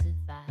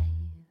survive?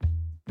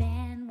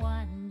 Then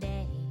one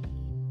day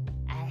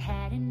I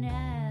had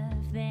enough,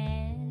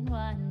 then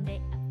one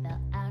day I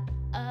fell out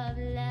of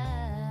love.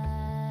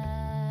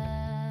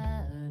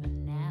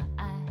 And now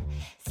I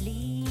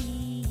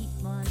sleep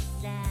more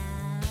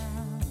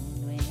sound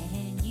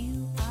when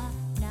you are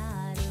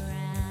not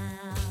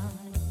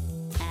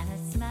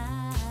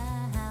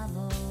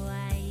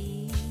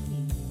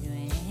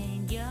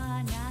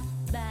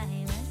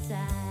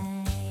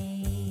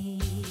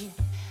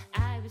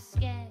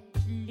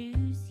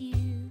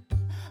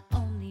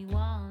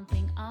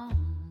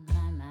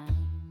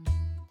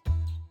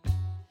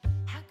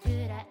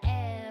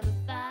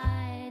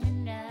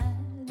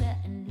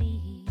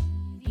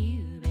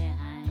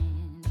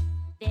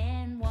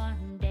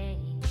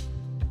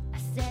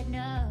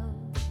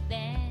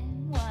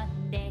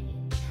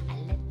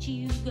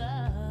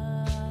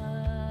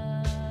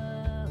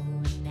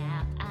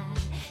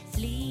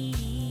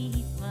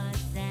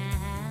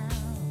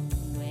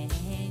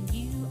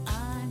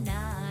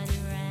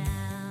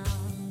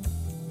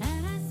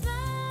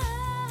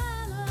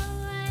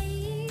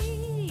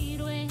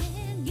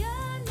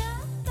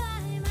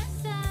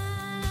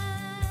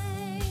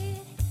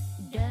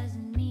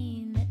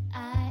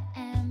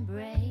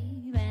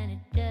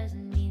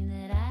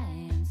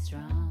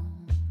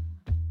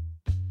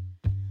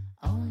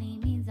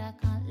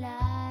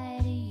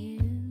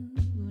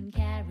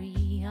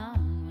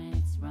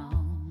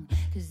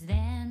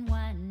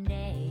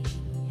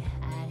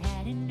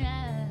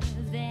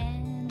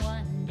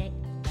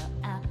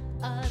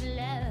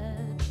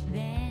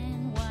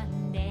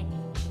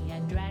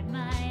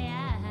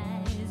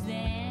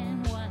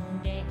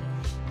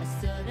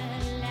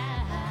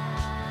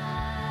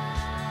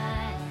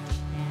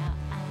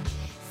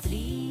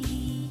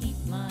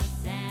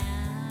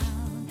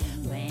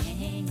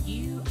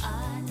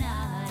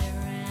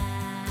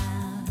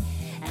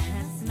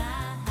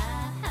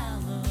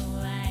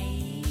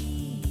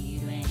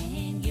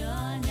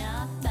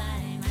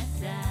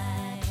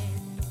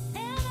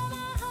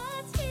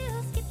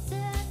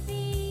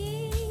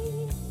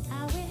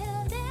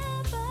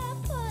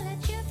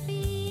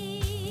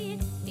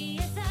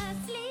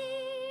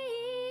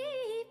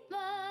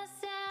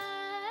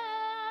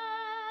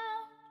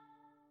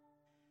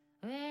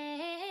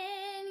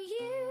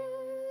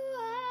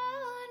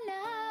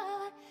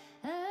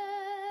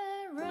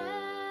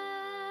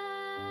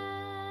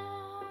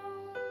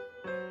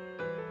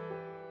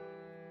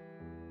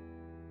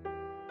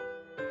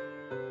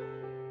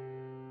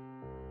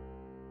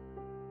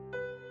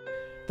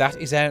That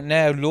is out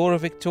now. Laura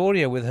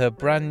Victoria with her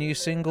brand new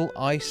single,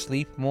 I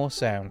Sleep More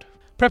Sound.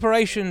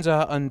 Preparations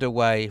are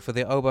underway for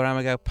the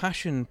Oberammergau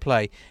Passion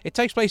Play. It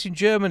takes place in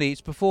Germany. It's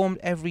performed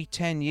every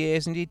 10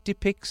 years and it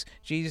depicts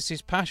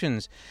Jesus'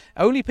 passions.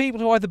 Only people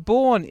who are either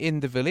born in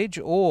the village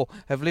or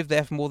have lived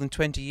there for more than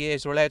 20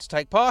 years are allowed to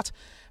take part.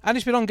 And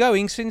it's been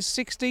ongoing since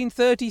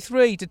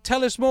 1633. To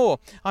tell us more,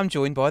 I'm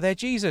joined by their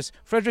Jesus,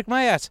 Frederick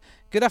Mayat.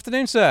 Good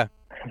afternoon, sir.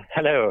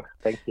 Hello,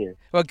 thank you.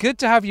 Well, good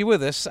to have you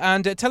with us.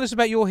 And tell us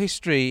about your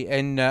history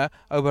in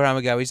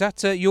Oberammergau. Is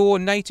that your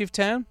native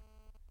town?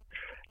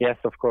 Yes,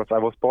 of course. I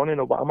was born in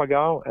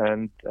Oberammergau,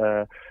 and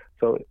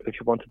so if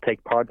you want to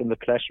take part in the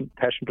Passion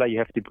Play, you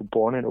have to be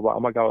born in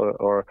Oberammergau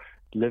or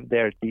live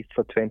there at least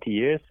for 20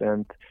 years.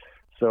 And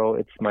so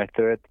it's my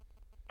third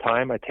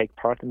time I take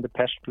part in the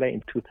Passion Play.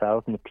 In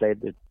 2000, I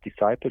played the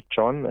disciple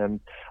John,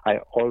 and I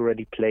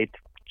already played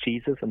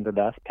Jesus in the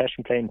last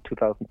Passion Play in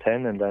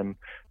 2010, and I'm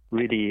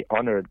really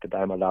honored that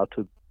I'm allowed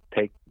to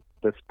take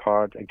this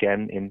part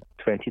again in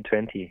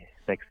 2020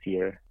 next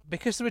year.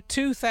 Because there are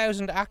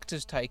 2,000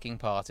 actors taking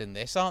part in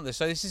this, aren't there?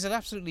 So this is an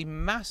absolutely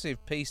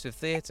massive piece of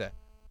theatre.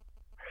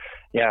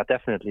 Yeah,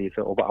 definitely.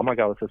 So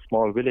Oberammergau is a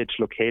small village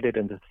located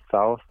in the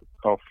south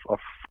of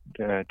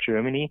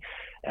Germany,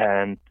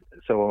 and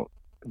so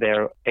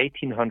there are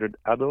 1,800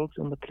 adults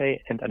in the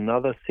play and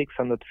another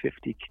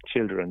 650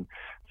 children.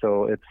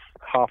 So it's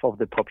half of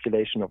the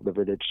population of the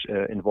village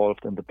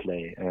involved in the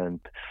play. And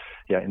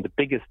yeah, in the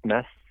biggest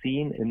mass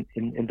scene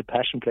in the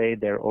Passion Play,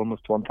 there are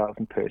almost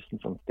 1,000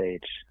 persons on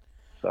stage.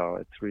 So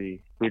it's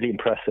really, really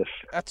impressive.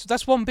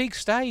 That's one big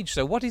stage.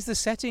 So what is the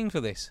setting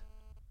for this?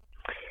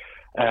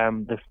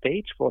 The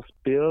stage was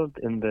built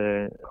in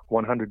the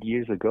 100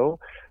 years ago.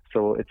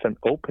 So it's an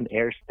open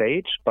air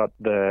stage, but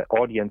the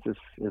audience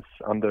is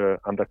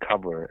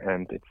undercover,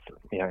 and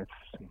it's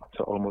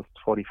so almost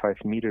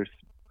 45 meters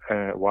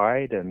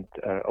wide and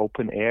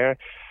open air,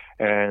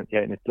 and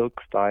it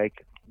looks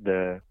like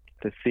the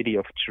city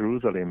of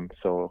Jerusalem.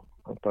 So,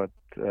 but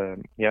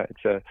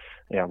it's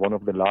one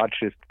of the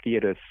largest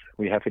theaters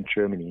we have in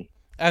Germany.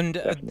 And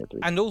definitely.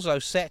 And also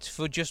set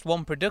for just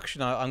one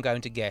production, I'm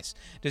going to guess.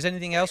 Does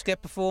anything else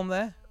get performed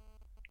there?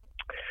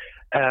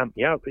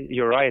 Yeah,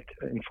 you're right.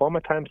 In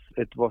former times,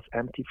 it was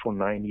empty for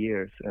 9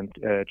 years. And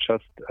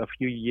just a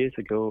few years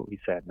ago, we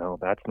said, no,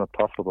 that's not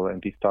possible.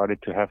 And we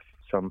started to have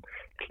some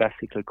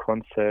classical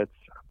concerts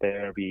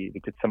there. We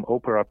did some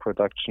opera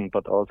production,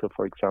 but also,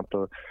 for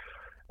example,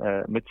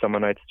 Midsummer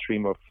Night's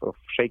Dream of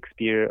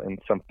Shakespeare and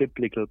some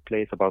biblical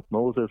plays about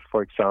Moses,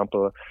 for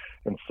example.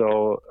 And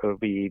so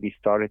we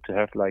started to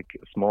have like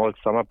small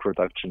summer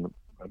production.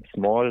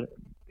 Small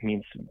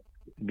means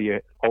we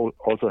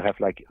also have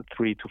like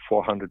 300 to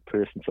 400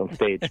 persons on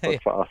stage,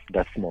 but for us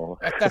that's small.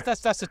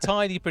 That's a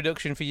tiny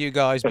production for you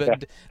guys,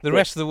 but the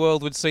rest of the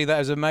world would see that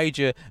as a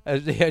major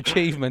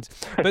achievement.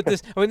 But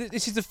this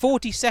is the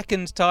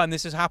 42nd time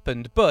this has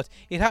happened, but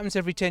it happens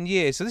every 10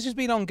 years. So this has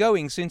been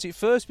ongoing since it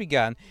first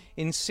began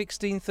in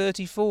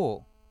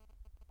 1634.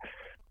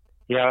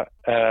 Yeah,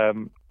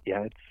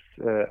 it's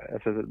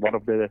one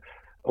of the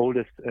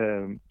oldest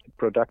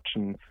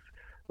productions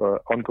or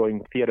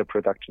ongoing theater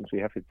productions we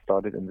have. It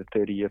started in the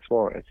 30 Years'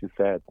 War, as you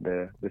said.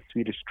 The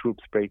Swedish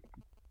troops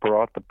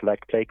brought the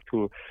Black Plague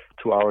to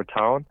our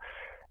town,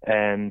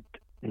 and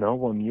no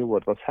one knew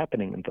what was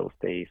happening in those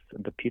days.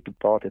 And the people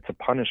thought it's a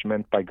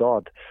punishment by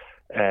God,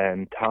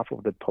 and half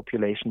of the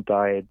population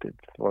died. It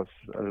was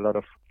a lot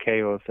of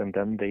chaos, and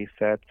then they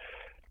said,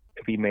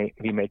 we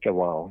make a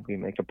vow, we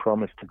make a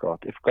promise to God.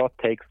 If God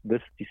takes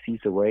this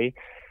disease away,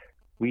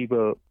 we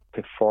will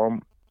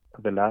perform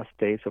the last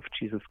days of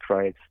Jesus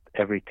Christ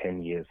every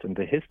 10 years. And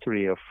the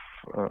history of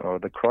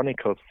the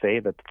chronicles say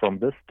that from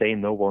this day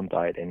no one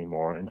died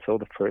anymore. And so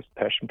the first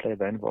Passion Play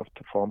then was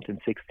performed in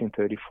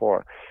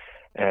 1634.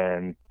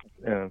 And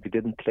we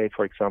didn't play,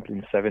 for example,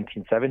 in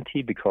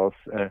 1770 because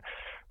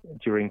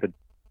during the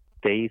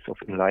days of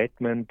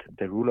Enlightenment,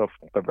 the ruler of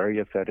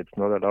Bavaria said it's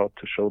not allowed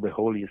to show the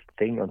holiest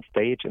thing on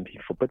stage, and he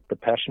forbid the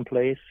Passion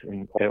Plays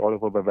all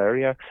over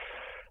Bavaria.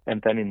 And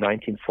then in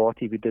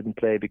 1940 we didn't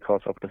play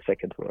because of the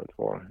Second World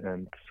War,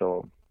 and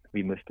so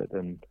we missed it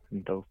in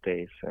those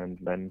days, and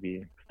then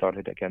we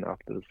started again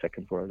after the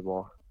Second World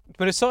War.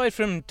 But aside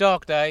from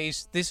dark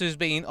days, this has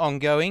been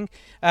ongoing,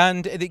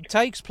 and it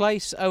takes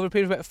place over a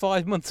period of about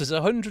 5 months. There's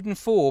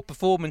 104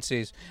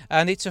 performances,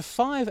 and it's a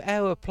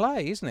 5-hour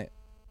play, isn't it?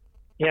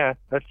 Yeah,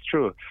 that's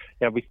true.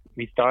 Yeah,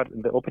 we start,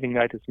 the opening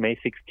night is May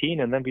 16,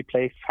 and then we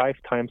play 5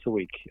 times a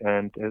week,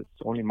 and it's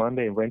only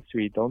Monday and Wednesday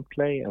we don't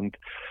play, and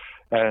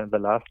the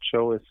last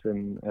show is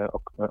in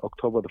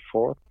October the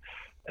 4th,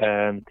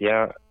 and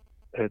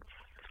it's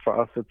for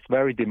us it's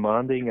very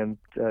demanding, and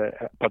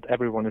but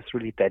everyone is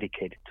really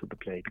dedicated to the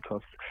play,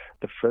 because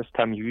the first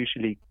time you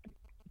usually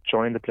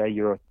join the play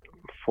you're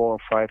 4,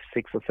 5,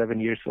 6 or 7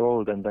 years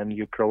old, and then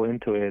you grow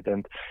into it,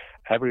 and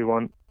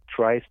everyone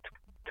tries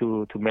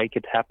to make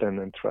it happen.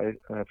 And try,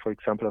 for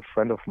example, a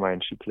friend of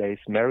mine, she plays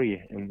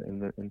Mary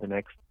in the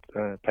next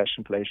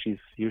Passion Play. She's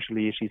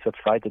a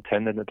flight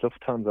attendant at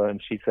Lufthansa,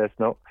 and she says,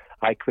 no,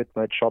 I quit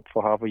my job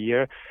for half a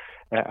year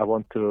I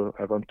want to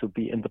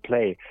be in the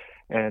play.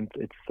 And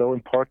it's so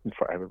important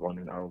for everyone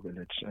in our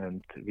village.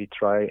 And we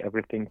try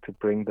everything to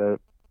bring the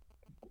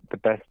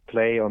best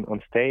play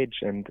on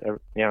stage. And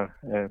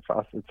for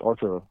us, it's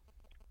also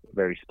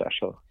very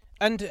special.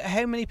 And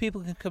how many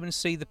people can come and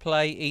see the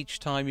play each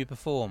time you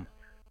perform?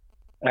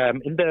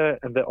 In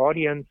the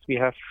audience, we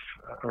have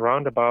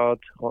around about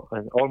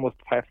almost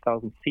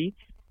 5,000 seats.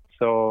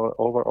 So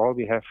overall,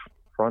 we have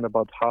around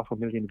about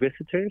 500,000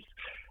 visitors,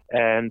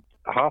 and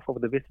half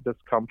of the visitors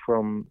come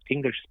from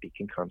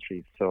English-speaking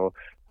countries. So,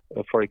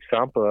 for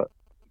example,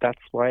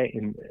 that's why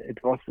it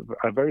was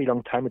a very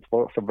long time. It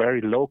was a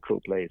very local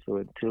play, so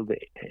until the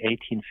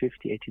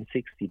 1850,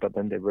 1860. But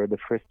then there were the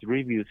first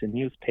reviews in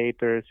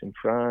newspapers in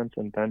France,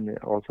 and then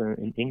also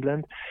in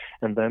England.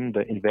 And then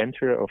the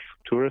inventor of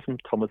tourism,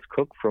 Thomas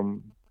Cook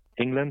from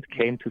England,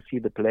 came to see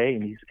the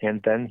play,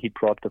 and then he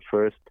brought the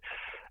first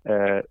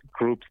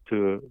groups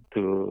to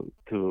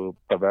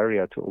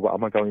Bavaria, to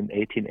Oberammergau in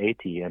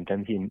 1880. And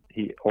then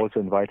he also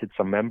invited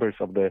some members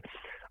of the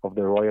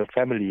royal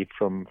family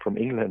from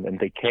England, and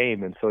they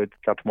came, and so it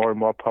got more and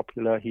more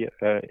popular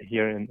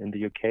here in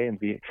the UK, and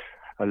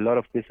a lot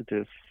of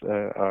visitors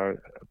are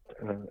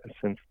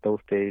since those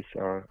days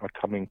are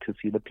coming to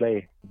see the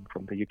play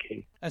from the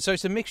UK. And so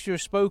it's a mixture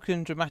of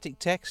spoken dramatic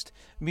text,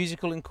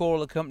 musical and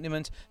choral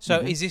accompaniment. So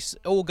is this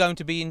all going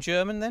to be in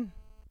German then?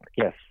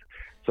 Yes.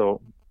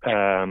 So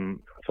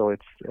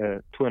it's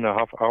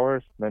 2.5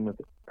 hours, then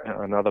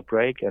another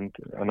break, and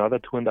another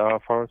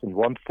 2.5 hours, and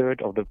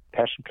 1/3 of the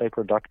Passion Play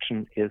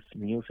production is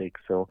music.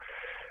 So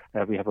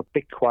we have a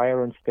big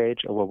choir on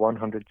stage, over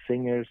 100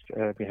 singers.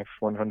 We have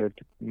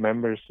 100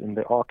 members in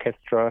the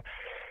orchestra,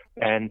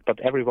 but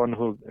everyone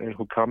who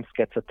comes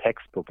gets a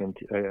textbook, and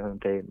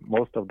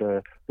most of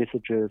the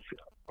visitors,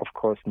 of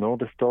course, know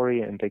the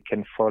story, and they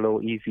can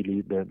follow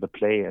easily the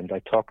play. And I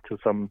talked to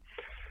some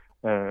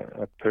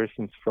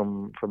persons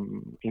from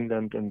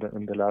England in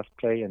the last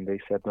play, and they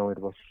said no, it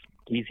was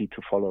easy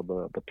to follow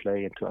the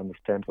play and to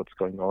understand what's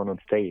going on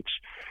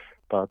stage.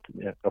 But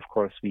of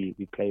course, we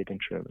play it in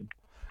German.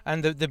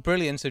 And the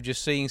brilliance of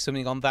just seeing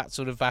something on that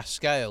sort of vast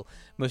scale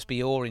must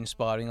be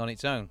awe-inspiring on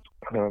its own.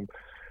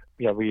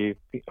 We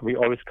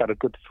always got a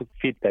good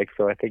feedback,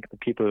 so I think the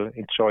people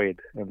enjoy it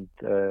and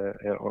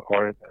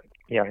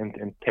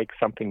take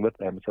something with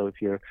them. So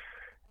if you're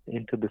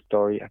into the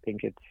story, I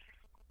think it's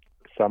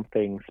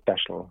something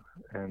special,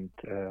 and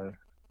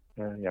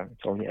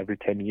it's only every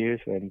 10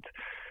 years, and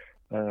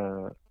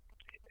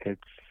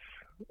it's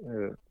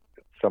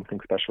something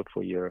special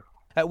for a year.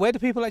 Where do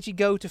people actually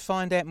go to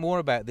find out more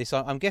about this?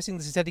 I'm guessing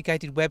there's a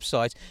dedicated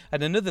website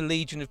and another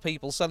legion of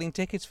people selling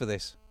tickets for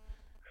this.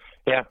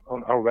 Yeah,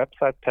 on our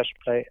website,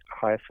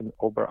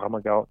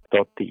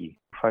 passionplay-oberammergau.de.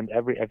 Find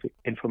every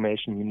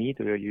information you need,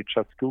 or you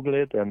just Google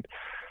it, and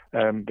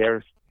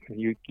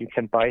you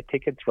can buy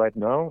tickets right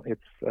now.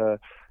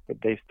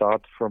 They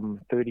start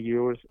from 30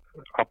 euros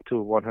up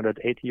to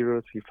 180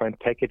 euros. You find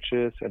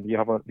packages, and we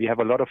have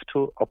a lot of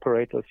tour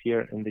operators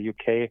here in the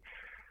UK.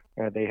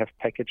 They have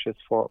packages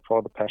for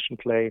the Passion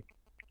Play,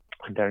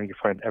 and there you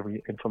find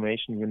every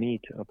information you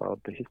need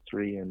about the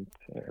history and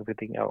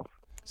everything else.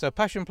 So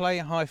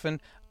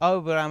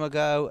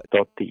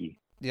passionplay-oberammergau.de.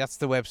 That's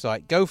the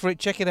website. Go for it.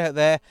 Check it out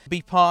there.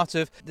 Be part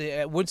of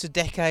the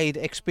once-a-decade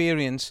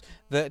experience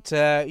that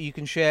you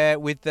can share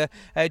with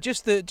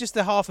just the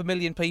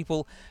 500,000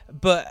 people.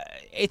 But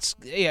it's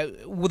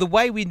the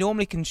way we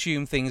normally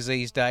consume things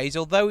these days.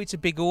 Although it's a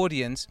big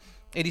audience,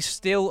 it is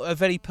still a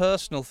very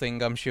personal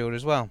thing, I'm sure,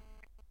 as well.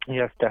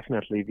 Yes,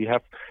 definitely. We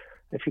have,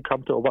 if you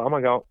come to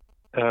Oberammergau,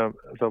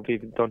 so we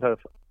don't have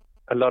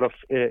a lot of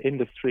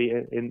industry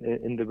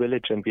in the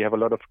village, and we have a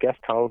lot of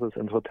guest houses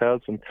and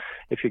hotels. And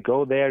if you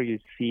go there, you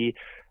see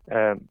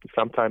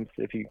sometimes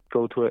if you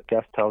go to a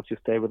guest house, you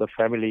stay with a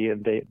family,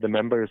 and the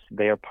members,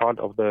 they are part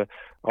of the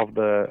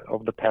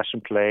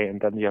Passion Play,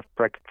 and then you have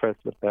breakfast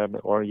with them.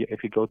 Or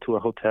if you go to a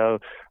hotel,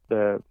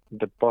 the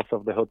boss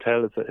of the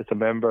hotel is a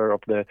member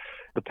of the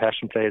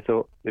Passion Play.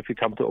 So if you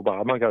come to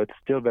Oberammergau, it's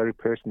still very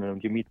personal,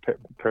 and you meet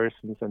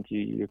persons, and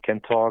you can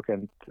talk,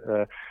 and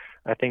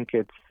I think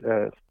it's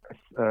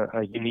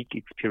a unique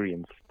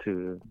experience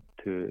to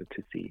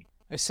see.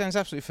 It sounds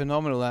absolutely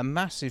phenomenal. A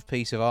massive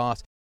piece of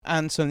art,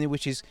 and something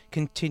which is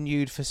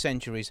continued for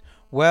centuries.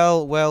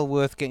 Well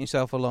worth getting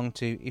yourself along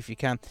to if you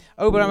can.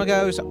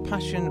 Oberammergau's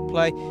Passion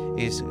Play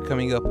is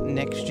coming up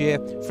next year.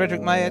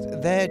 Frederick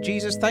Mayert there.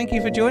 Jesus, thank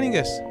you for joining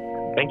us.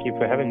 Thank you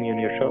for having me on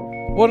your show.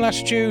 One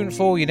last tune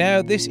for you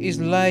now. This is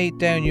Lay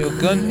Down Your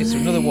Gun. It's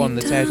another one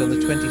that's out on the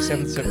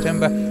 27th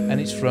September, and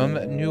it's from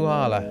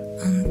Nuala.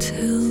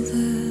 Until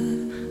the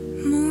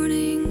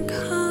morning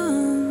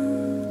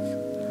comes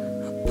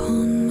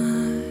upon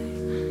my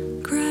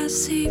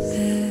grassy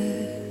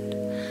bed,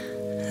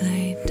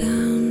 lay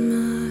down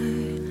my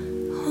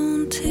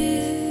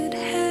haunted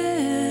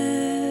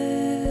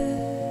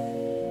head.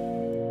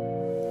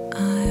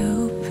 I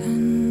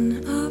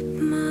open up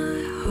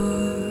my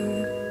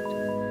heart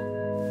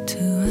to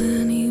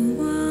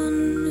anyone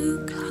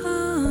who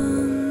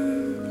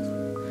comes.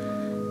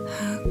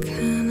 How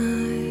can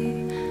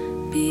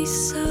I be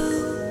so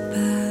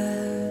bad?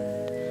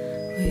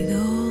 with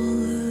all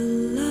the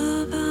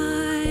love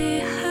I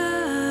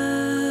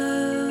have.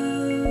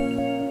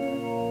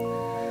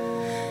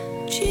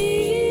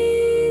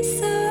 Jesus,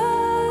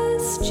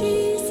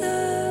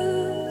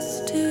 Jesus,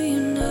 do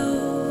you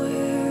know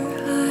where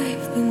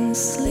I've been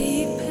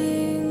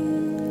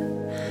sleeping?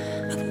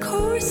 Of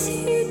course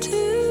you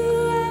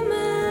do. A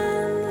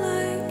man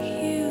like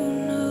you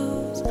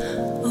knows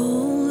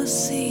all the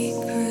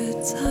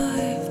secrets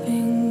I've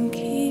been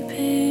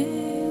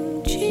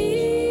keeping.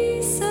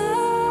 Jesus,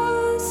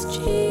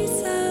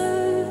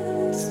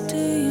 Jesus, do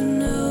you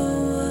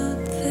know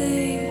what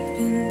they've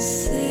been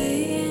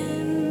saying?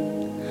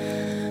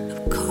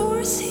 Of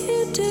course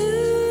you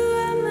do.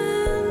 A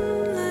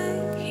man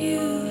like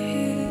you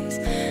hears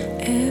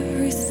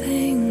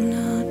everything,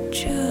 not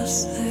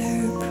just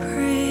their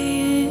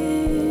praying.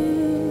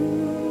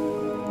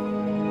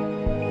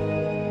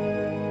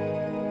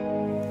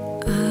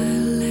 I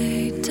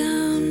lay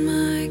down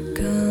my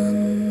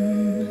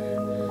gun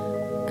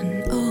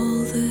and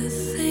all the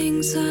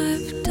things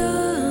I've done.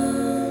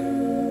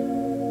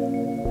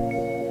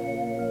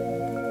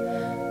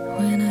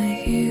 When I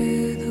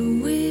hear the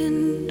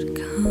wind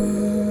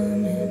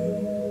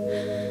coming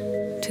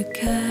to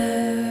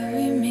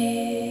carry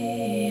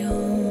me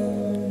on,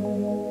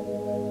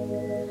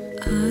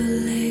 I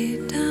lay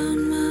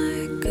down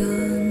my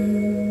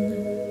gun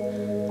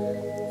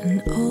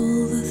and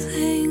all the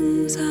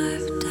things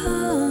I've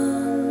done.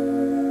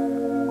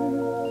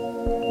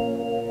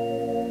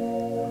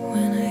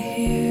 When I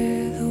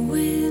hear the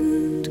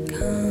wind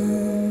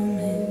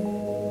coming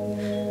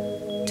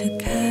to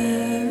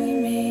carry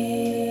me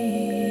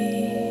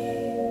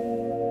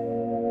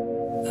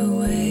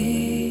away.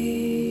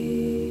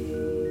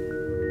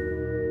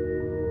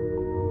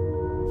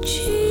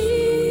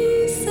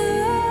 Jesus,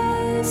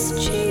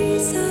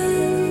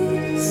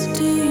 Jesus,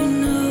 do you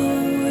know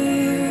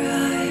where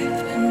I've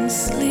been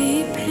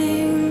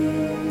sleeping?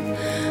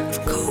 Of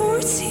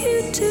course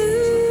you do.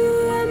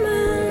 A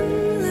man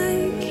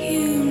like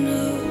you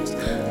knows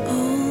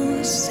all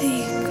the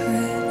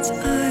secrets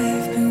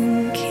I've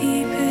been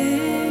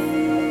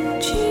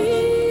keeping.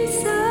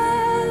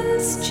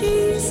 Jesus,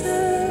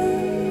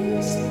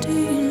 Jesus, do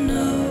you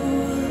know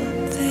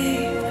what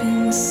they've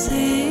been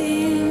saying?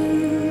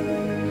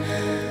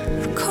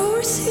 Of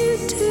course you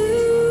do.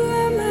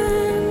 A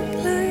man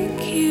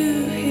like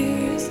you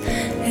hears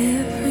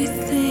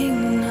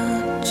everything,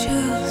 not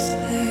just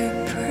their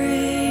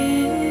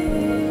praying.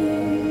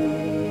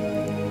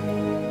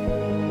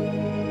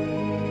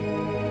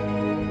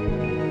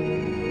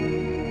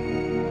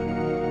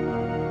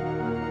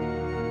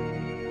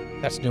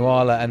 That's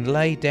Nuala and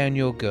Lay Down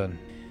Your Gun.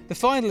 The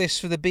finalists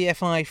for the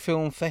BFI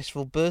Film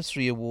Festival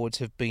Bursary Awards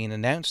have been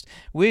announced,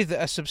 with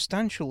a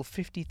substantial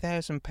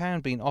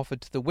 £50,000 being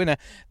offered to the winner.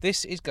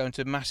 This is going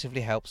to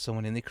massively help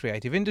someone in the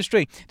creative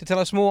industry. To tell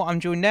us more, I'm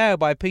joined now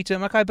by Peter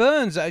Mackie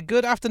Burns.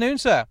 Good afternoon,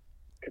 sir.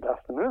 Good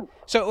afternoon.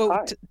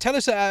 So, tell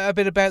us a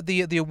bit about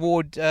the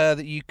award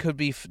that you could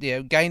be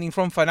gaining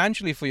from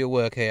financially for your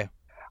work here.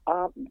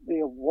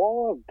 The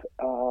award,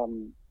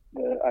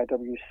 the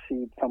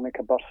IWC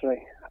Filmmaker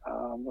Bursary,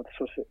 in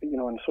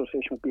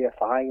association with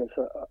BFI, is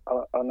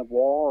an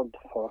award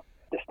for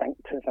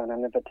distinctive and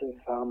innovative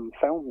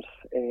films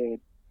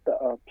that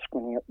are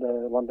screening at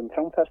the London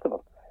Film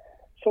Festival.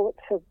 So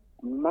it's a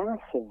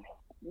massive,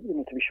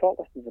 to be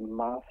shortlisted is a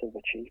massive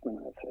achievement.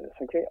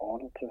 It's a great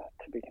honour to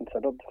be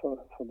considered for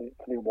the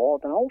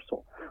award, and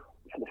also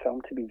for the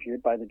film to be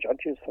viewed by the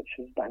judges, such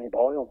as Danny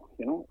Boyle.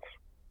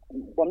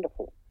 It's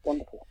wonderful.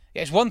 Wonderful.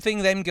 Yeah, it's one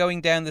thing them going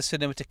down the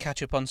cinema to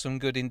catch up on some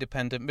good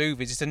independent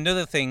movies. It's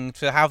another thing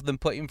to have them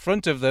put in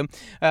front of them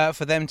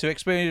for them to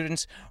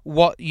experience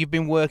what you've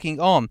been working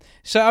on.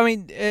 So, I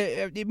mean,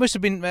 it must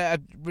have been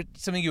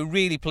something you're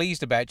really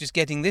pleased about, just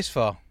getting this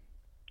far.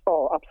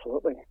 Oh,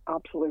 absolutely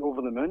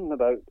over the moon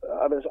about.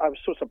 I was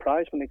so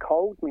surprised when they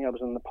called me. I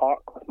was in the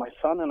park with my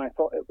son, and I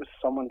thought it was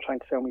someone trying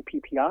to sell me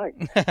PPI.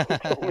 They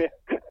told me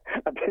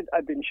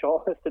I'd been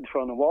shortlisted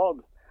for an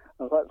award.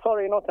 I was like,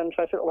 sorry, not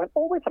interested. I went,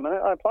 oh, wait a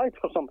minute, I applied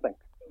for something.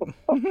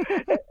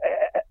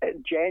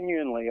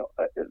 Genuinely,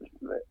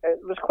 it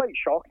was quite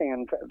shocking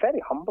and very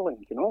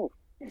humbling,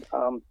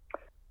 I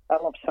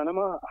love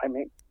cinema. I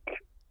make,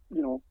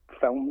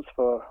 films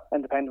for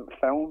independent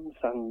films,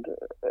 and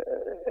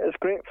it's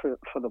great for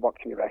the work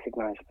to be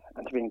recognised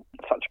and to be in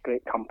such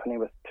great company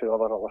with two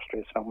other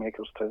illustrious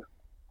filmmakers too.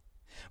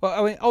 Well,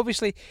 I mean,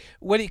 obviously,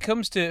 when it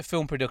comes to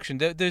film production,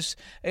 there's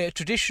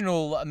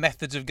traditional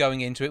methods of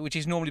going into it, which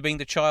is normally being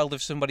the child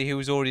of somebody who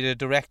was already a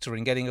director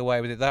and getting away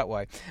with it that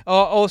way,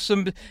 or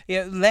some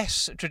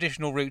less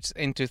traditional routes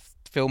into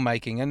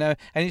filmmaking. And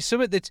it's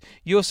something that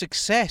your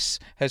success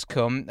has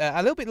come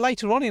a little bit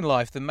later on in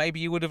life than maybe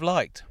you would have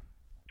liked.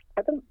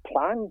 I didn't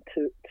plan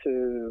to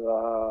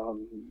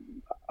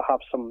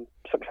have some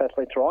success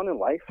later on in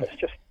life. It's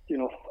just,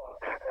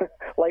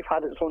 life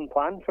had its own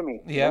plan for me.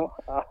 Yeah.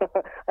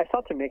 I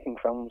started making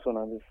films when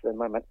I was in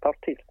my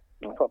mid-30s.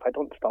 I thought, if I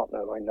don't start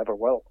now, I never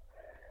will.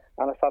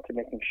 And I started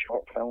making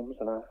short films,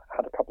 and I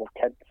had a couple of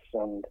kids,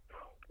 and,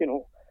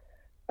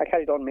 I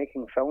carried on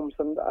making films,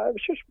 and I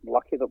was just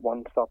lucky that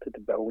one started to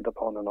build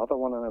upon another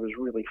one, and I was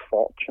really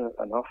fortunate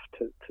enough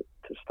to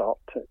start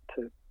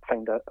to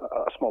find a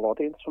small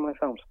audience for my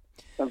films.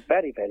 I'm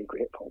very, very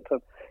grateful.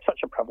 It's such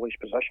a privileged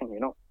position, you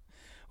know.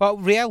 Well,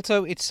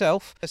 Rialto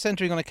itself,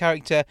 centering on a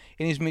character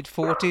in his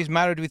mid-40s,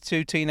 married with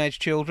 2 teenage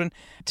children,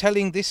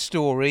 telling this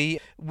story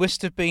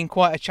must have been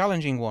quite a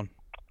challenging one.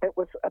 It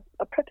was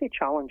a pretty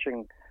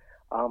challenging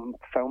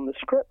film. The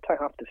script, I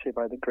have to say,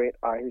 by the great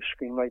Irish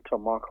screenwriter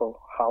Mark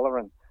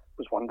O'Halloran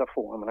was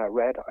wonderful. And when I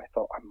read it, I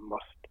thought I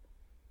must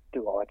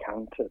do all I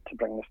can to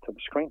bring this to the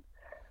screen.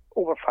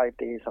 Over 5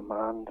 days, a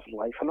man's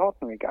life, an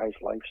ordinary guy's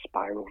life,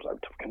 spirals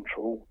out of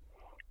control.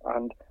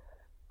 And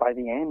by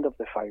the end of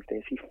the 5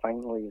 days, he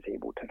finally is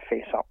able to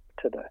face up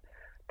to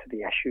the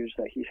issues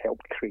that he's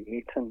helped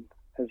create in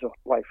his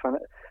life. And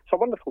it's a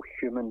wonderful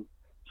human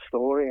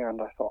story,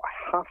 and I thought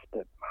I have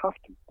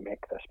to make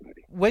this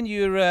movie. When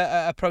you're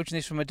approaching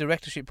this from a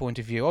directorship point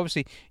of view,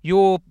 obviously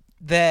you're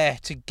there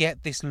to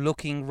get this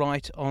looking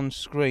right on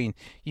screen.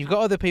 You've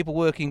got other people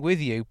working with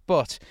you,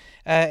 but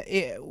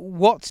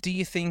what do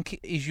you think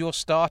is your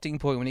starting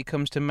point when it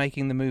comes to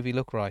making the movie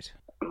look right?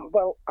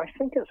 Well, I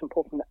think it's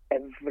important that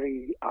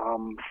every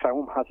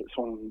film has its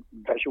own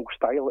visual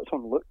style, its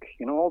own look.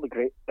 You know, all the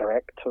great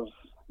directors,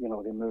 you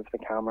know, they move the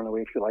camera in a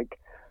way, if you like,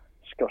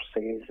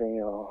 Scorsese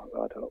or,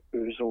 I don't know,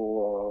 Ouzo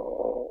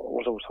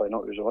or Ouzo, sorry,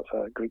 not Ouzo, it's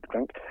a Greek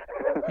drink.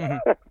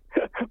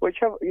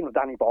 Whichever, you know,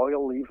 Danny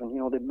Boyle even, you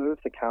know, they move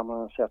the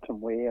camera in a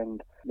certain way,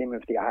 and they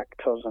move the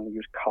actors and they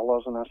use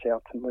colours in a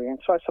certain way. And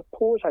so I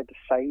suppose I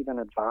decide in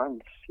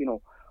advance, you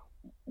know,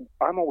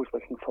 I'm always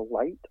looking for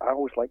light. I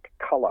always like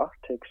colour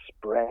to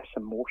express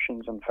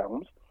emotions in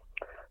films.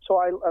 So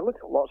I look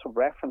at lots of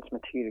reference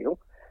material,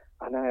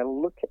 and then I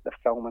look at the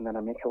film, and then I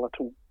make a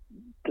little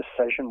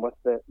decision with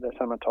the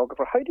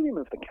cinematographer. How do we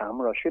move the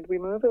camera? Should we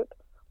move it?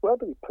 Where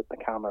do we put the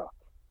camera?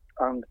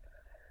 And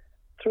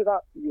through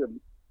that,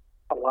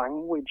 a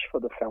language for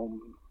the film,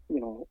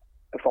 you know,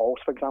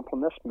 evolves. For example,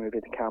 in this movie,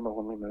 the camera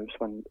only moves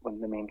when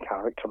the main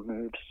character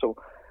moves. So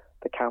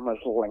the camera's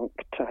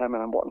linked to him,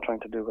 and what I'm trying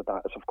to do with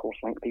that is, of course,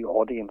 link the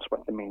audience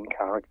with the main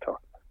character.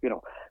 You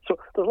know, so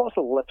there's lots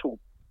of little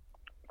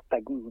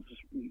things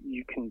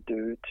you can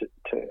do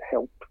to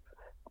help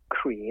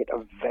create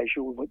a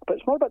visual look, but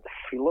it's more about the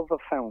feel of the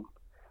film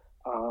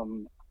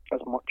as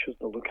much as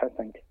the look, I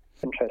think.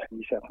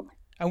 Interesting, certainly.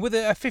 And with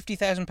a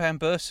 £50,000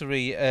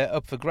 bursary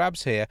up for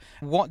grabs here,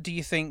 what do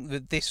you think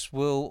that this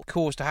will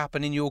cause to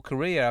happen in your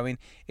career? I mean,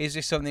 is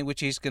this something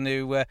which is going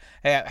to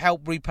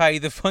help repay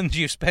the funds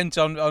you've spent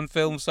on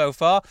films so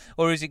far,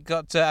 or has it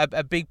got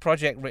a big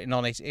project written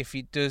on it if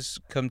it does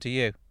come to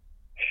you?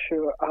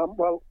 Sure.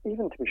 Well,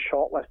 even to be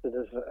shortlisted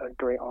is a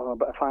great honour,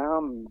 but if I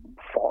am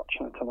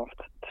fortunate enough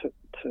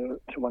to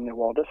win the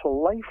award, it's a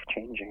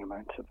life-changing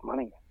amount of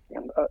money,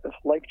 and it's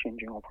a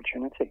life-changing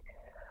opportunity.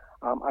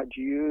 I'd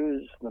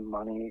use the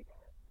money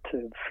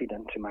to feed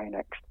into my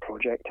next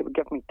project. It would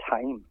give me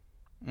time.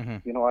 Mm-hmm.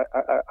 You know,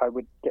 I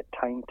would get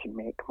time to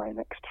make my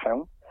next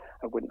film.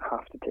 I wouldn't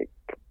have to take,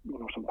 you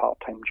know, some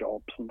part-time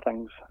jobs and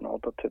things in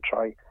order to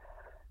try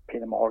pay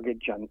the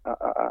mortgage and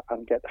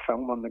get the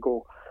film on the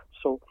go.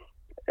 So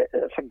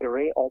it's a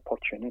great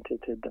opportunity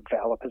to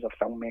develop as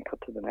a filmmaker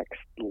to the next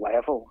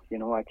level. You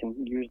know, I can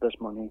use this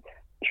money,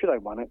 should I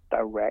win it,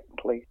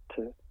 directly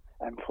to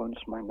influence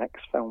my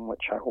next film,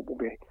 which I hope will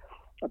be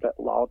a bit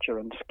larger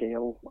in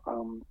scale,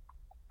 and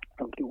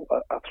do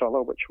a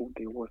thriller which will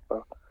deal with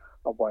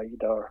a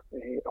wider,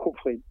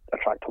 hopefully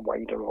attract a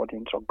wider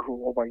audience or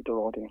grow a wider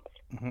audience.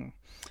 Mm-hmm.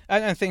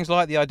 And things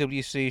like the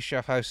IWC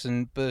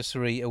Schaffhausen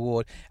Bursary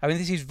Award, I mean,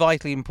 this is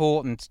vitally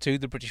important to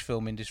the British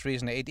film industry,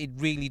 isn't it? It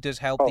really does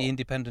help the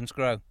independents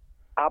grow.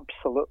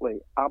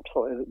 Absolutely,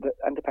 absolutely. The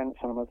independent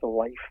cinema is the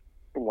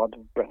lifeblood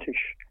of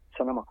British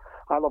cinema.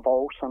 I love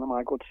all cinema.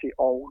 I go to see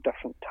all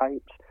different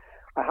types.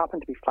 I happen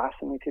to be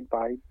fascinated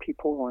by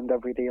people and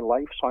everyday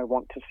life, so I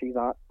want to see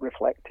that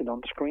reflected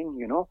on screen,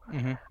 you know.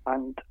 Mm-hmm.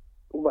 And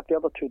with the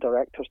other two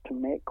directors, to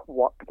make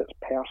work that's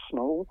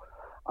personal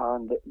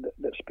and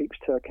that speaks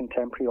to a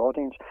contemporary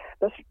audience.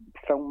 This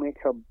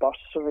filmmaker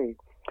bursary,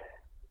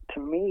 to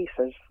me,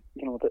 says,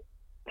 you know, that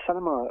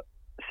cinema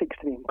seeks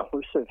to be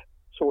inclusive,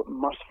 so it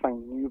must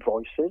find new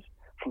voices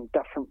from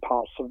different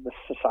parts of the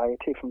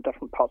society, from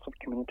different parts of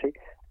the community,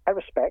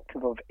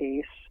 irrespective of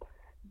age,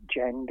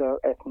 gender,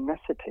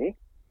 ethnicity.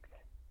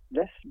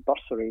 This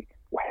bursary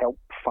will help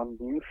fund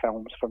new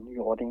films for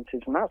new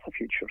audiences, and that's the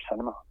future of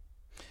cinema.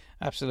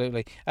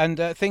 Absolutely. And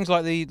things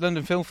like the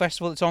London Film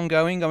Festival that's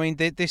ongoing, I mean,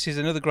 this is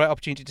another great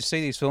opportunity to see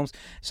these films.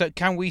 So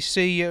can we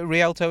see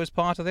Rialto as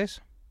part of this?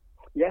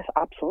 Yes,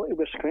 absolutely.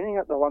 We're screening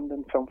at the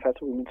London Film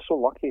Festival. We've been so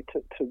lucky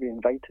to be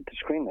invited to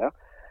screen there.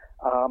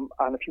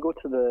 And if you go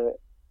to the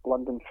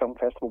London Film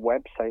Festival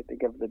website, they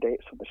give the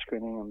dates of the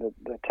screening and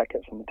the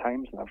tickets and the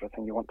times and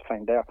everything you want to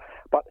find there.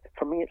 But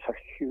for me, it's a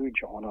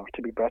huge honour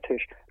to be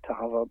British, to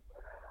have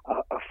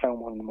a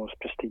film on the most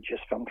prestigious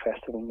film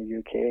festival in the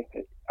UK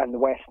and the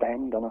West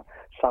End on a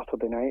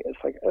Saturday night.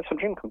 It's a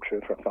dream come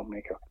true for a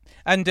filmmaker.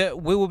 And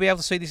we will be able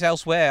to see this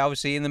elsewhere.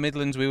 Obviously, in the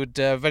Midlands, we would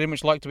very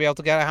much like to be able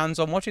to get our hands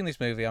on watching this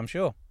movie, I'm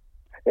sure.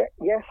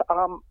 Yes,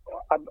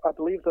 I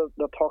believe that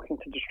they're talking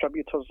to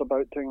distributors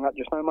about doing that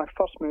just now. My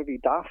first movie,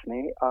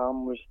 Daphne,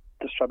 was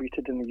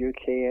distributed in the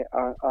UK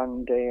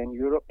and in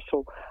Europe,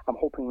 so I'm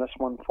hoping this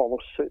one follows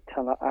suit.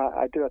 And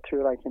I do a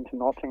tour out into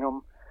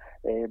Nottingham,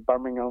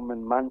 Birmingham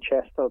and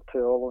Manchester to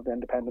all of the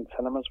independent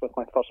cinemas with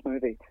my first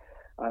movie,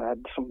 and I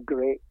had some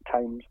great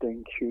times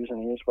doing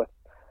Q&As with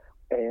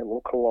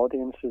local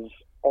audiences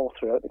all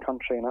throughout the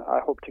country, and I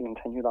hope to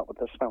continue that with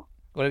this film.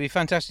 Well, it'd be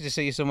fantastic to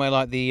see you somewhere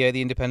like the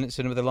independent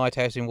cinema, the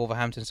Lighthouse in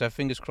Wolverhampton, so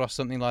fingers crossed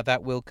something like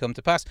that will come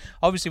to pass.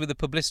 Obviously, with the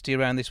publicity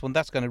around this one,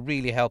 that's going to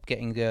really help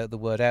getting the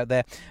word out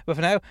there. But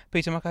for now,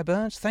 Peter Mackie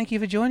Burns, thank you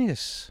for joining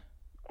us.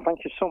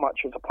 Thank you so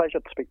much. It was a pleasure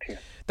to speak to you.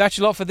 That's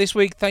a lot for this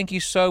week. Thank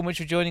you so much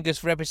for joining us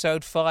for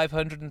episode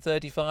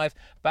 535.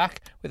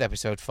 Back with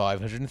episode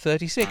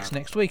 536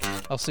 next week.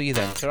 I'll see you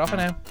then. Ta-ra for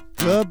now.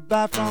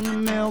 Goodbye from the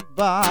milk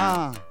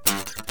bar.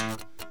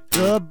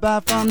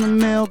 Goodbye from the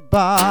milk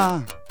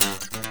bar.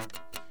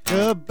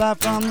 Goodbye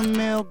from the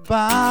milk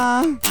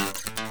bar.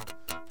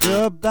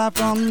 Goodbye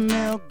from the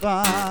milk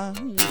bar.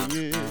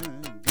 Yeah.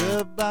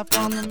 Goodbye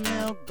from the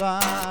milk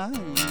bar.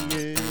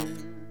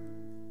 Yeah.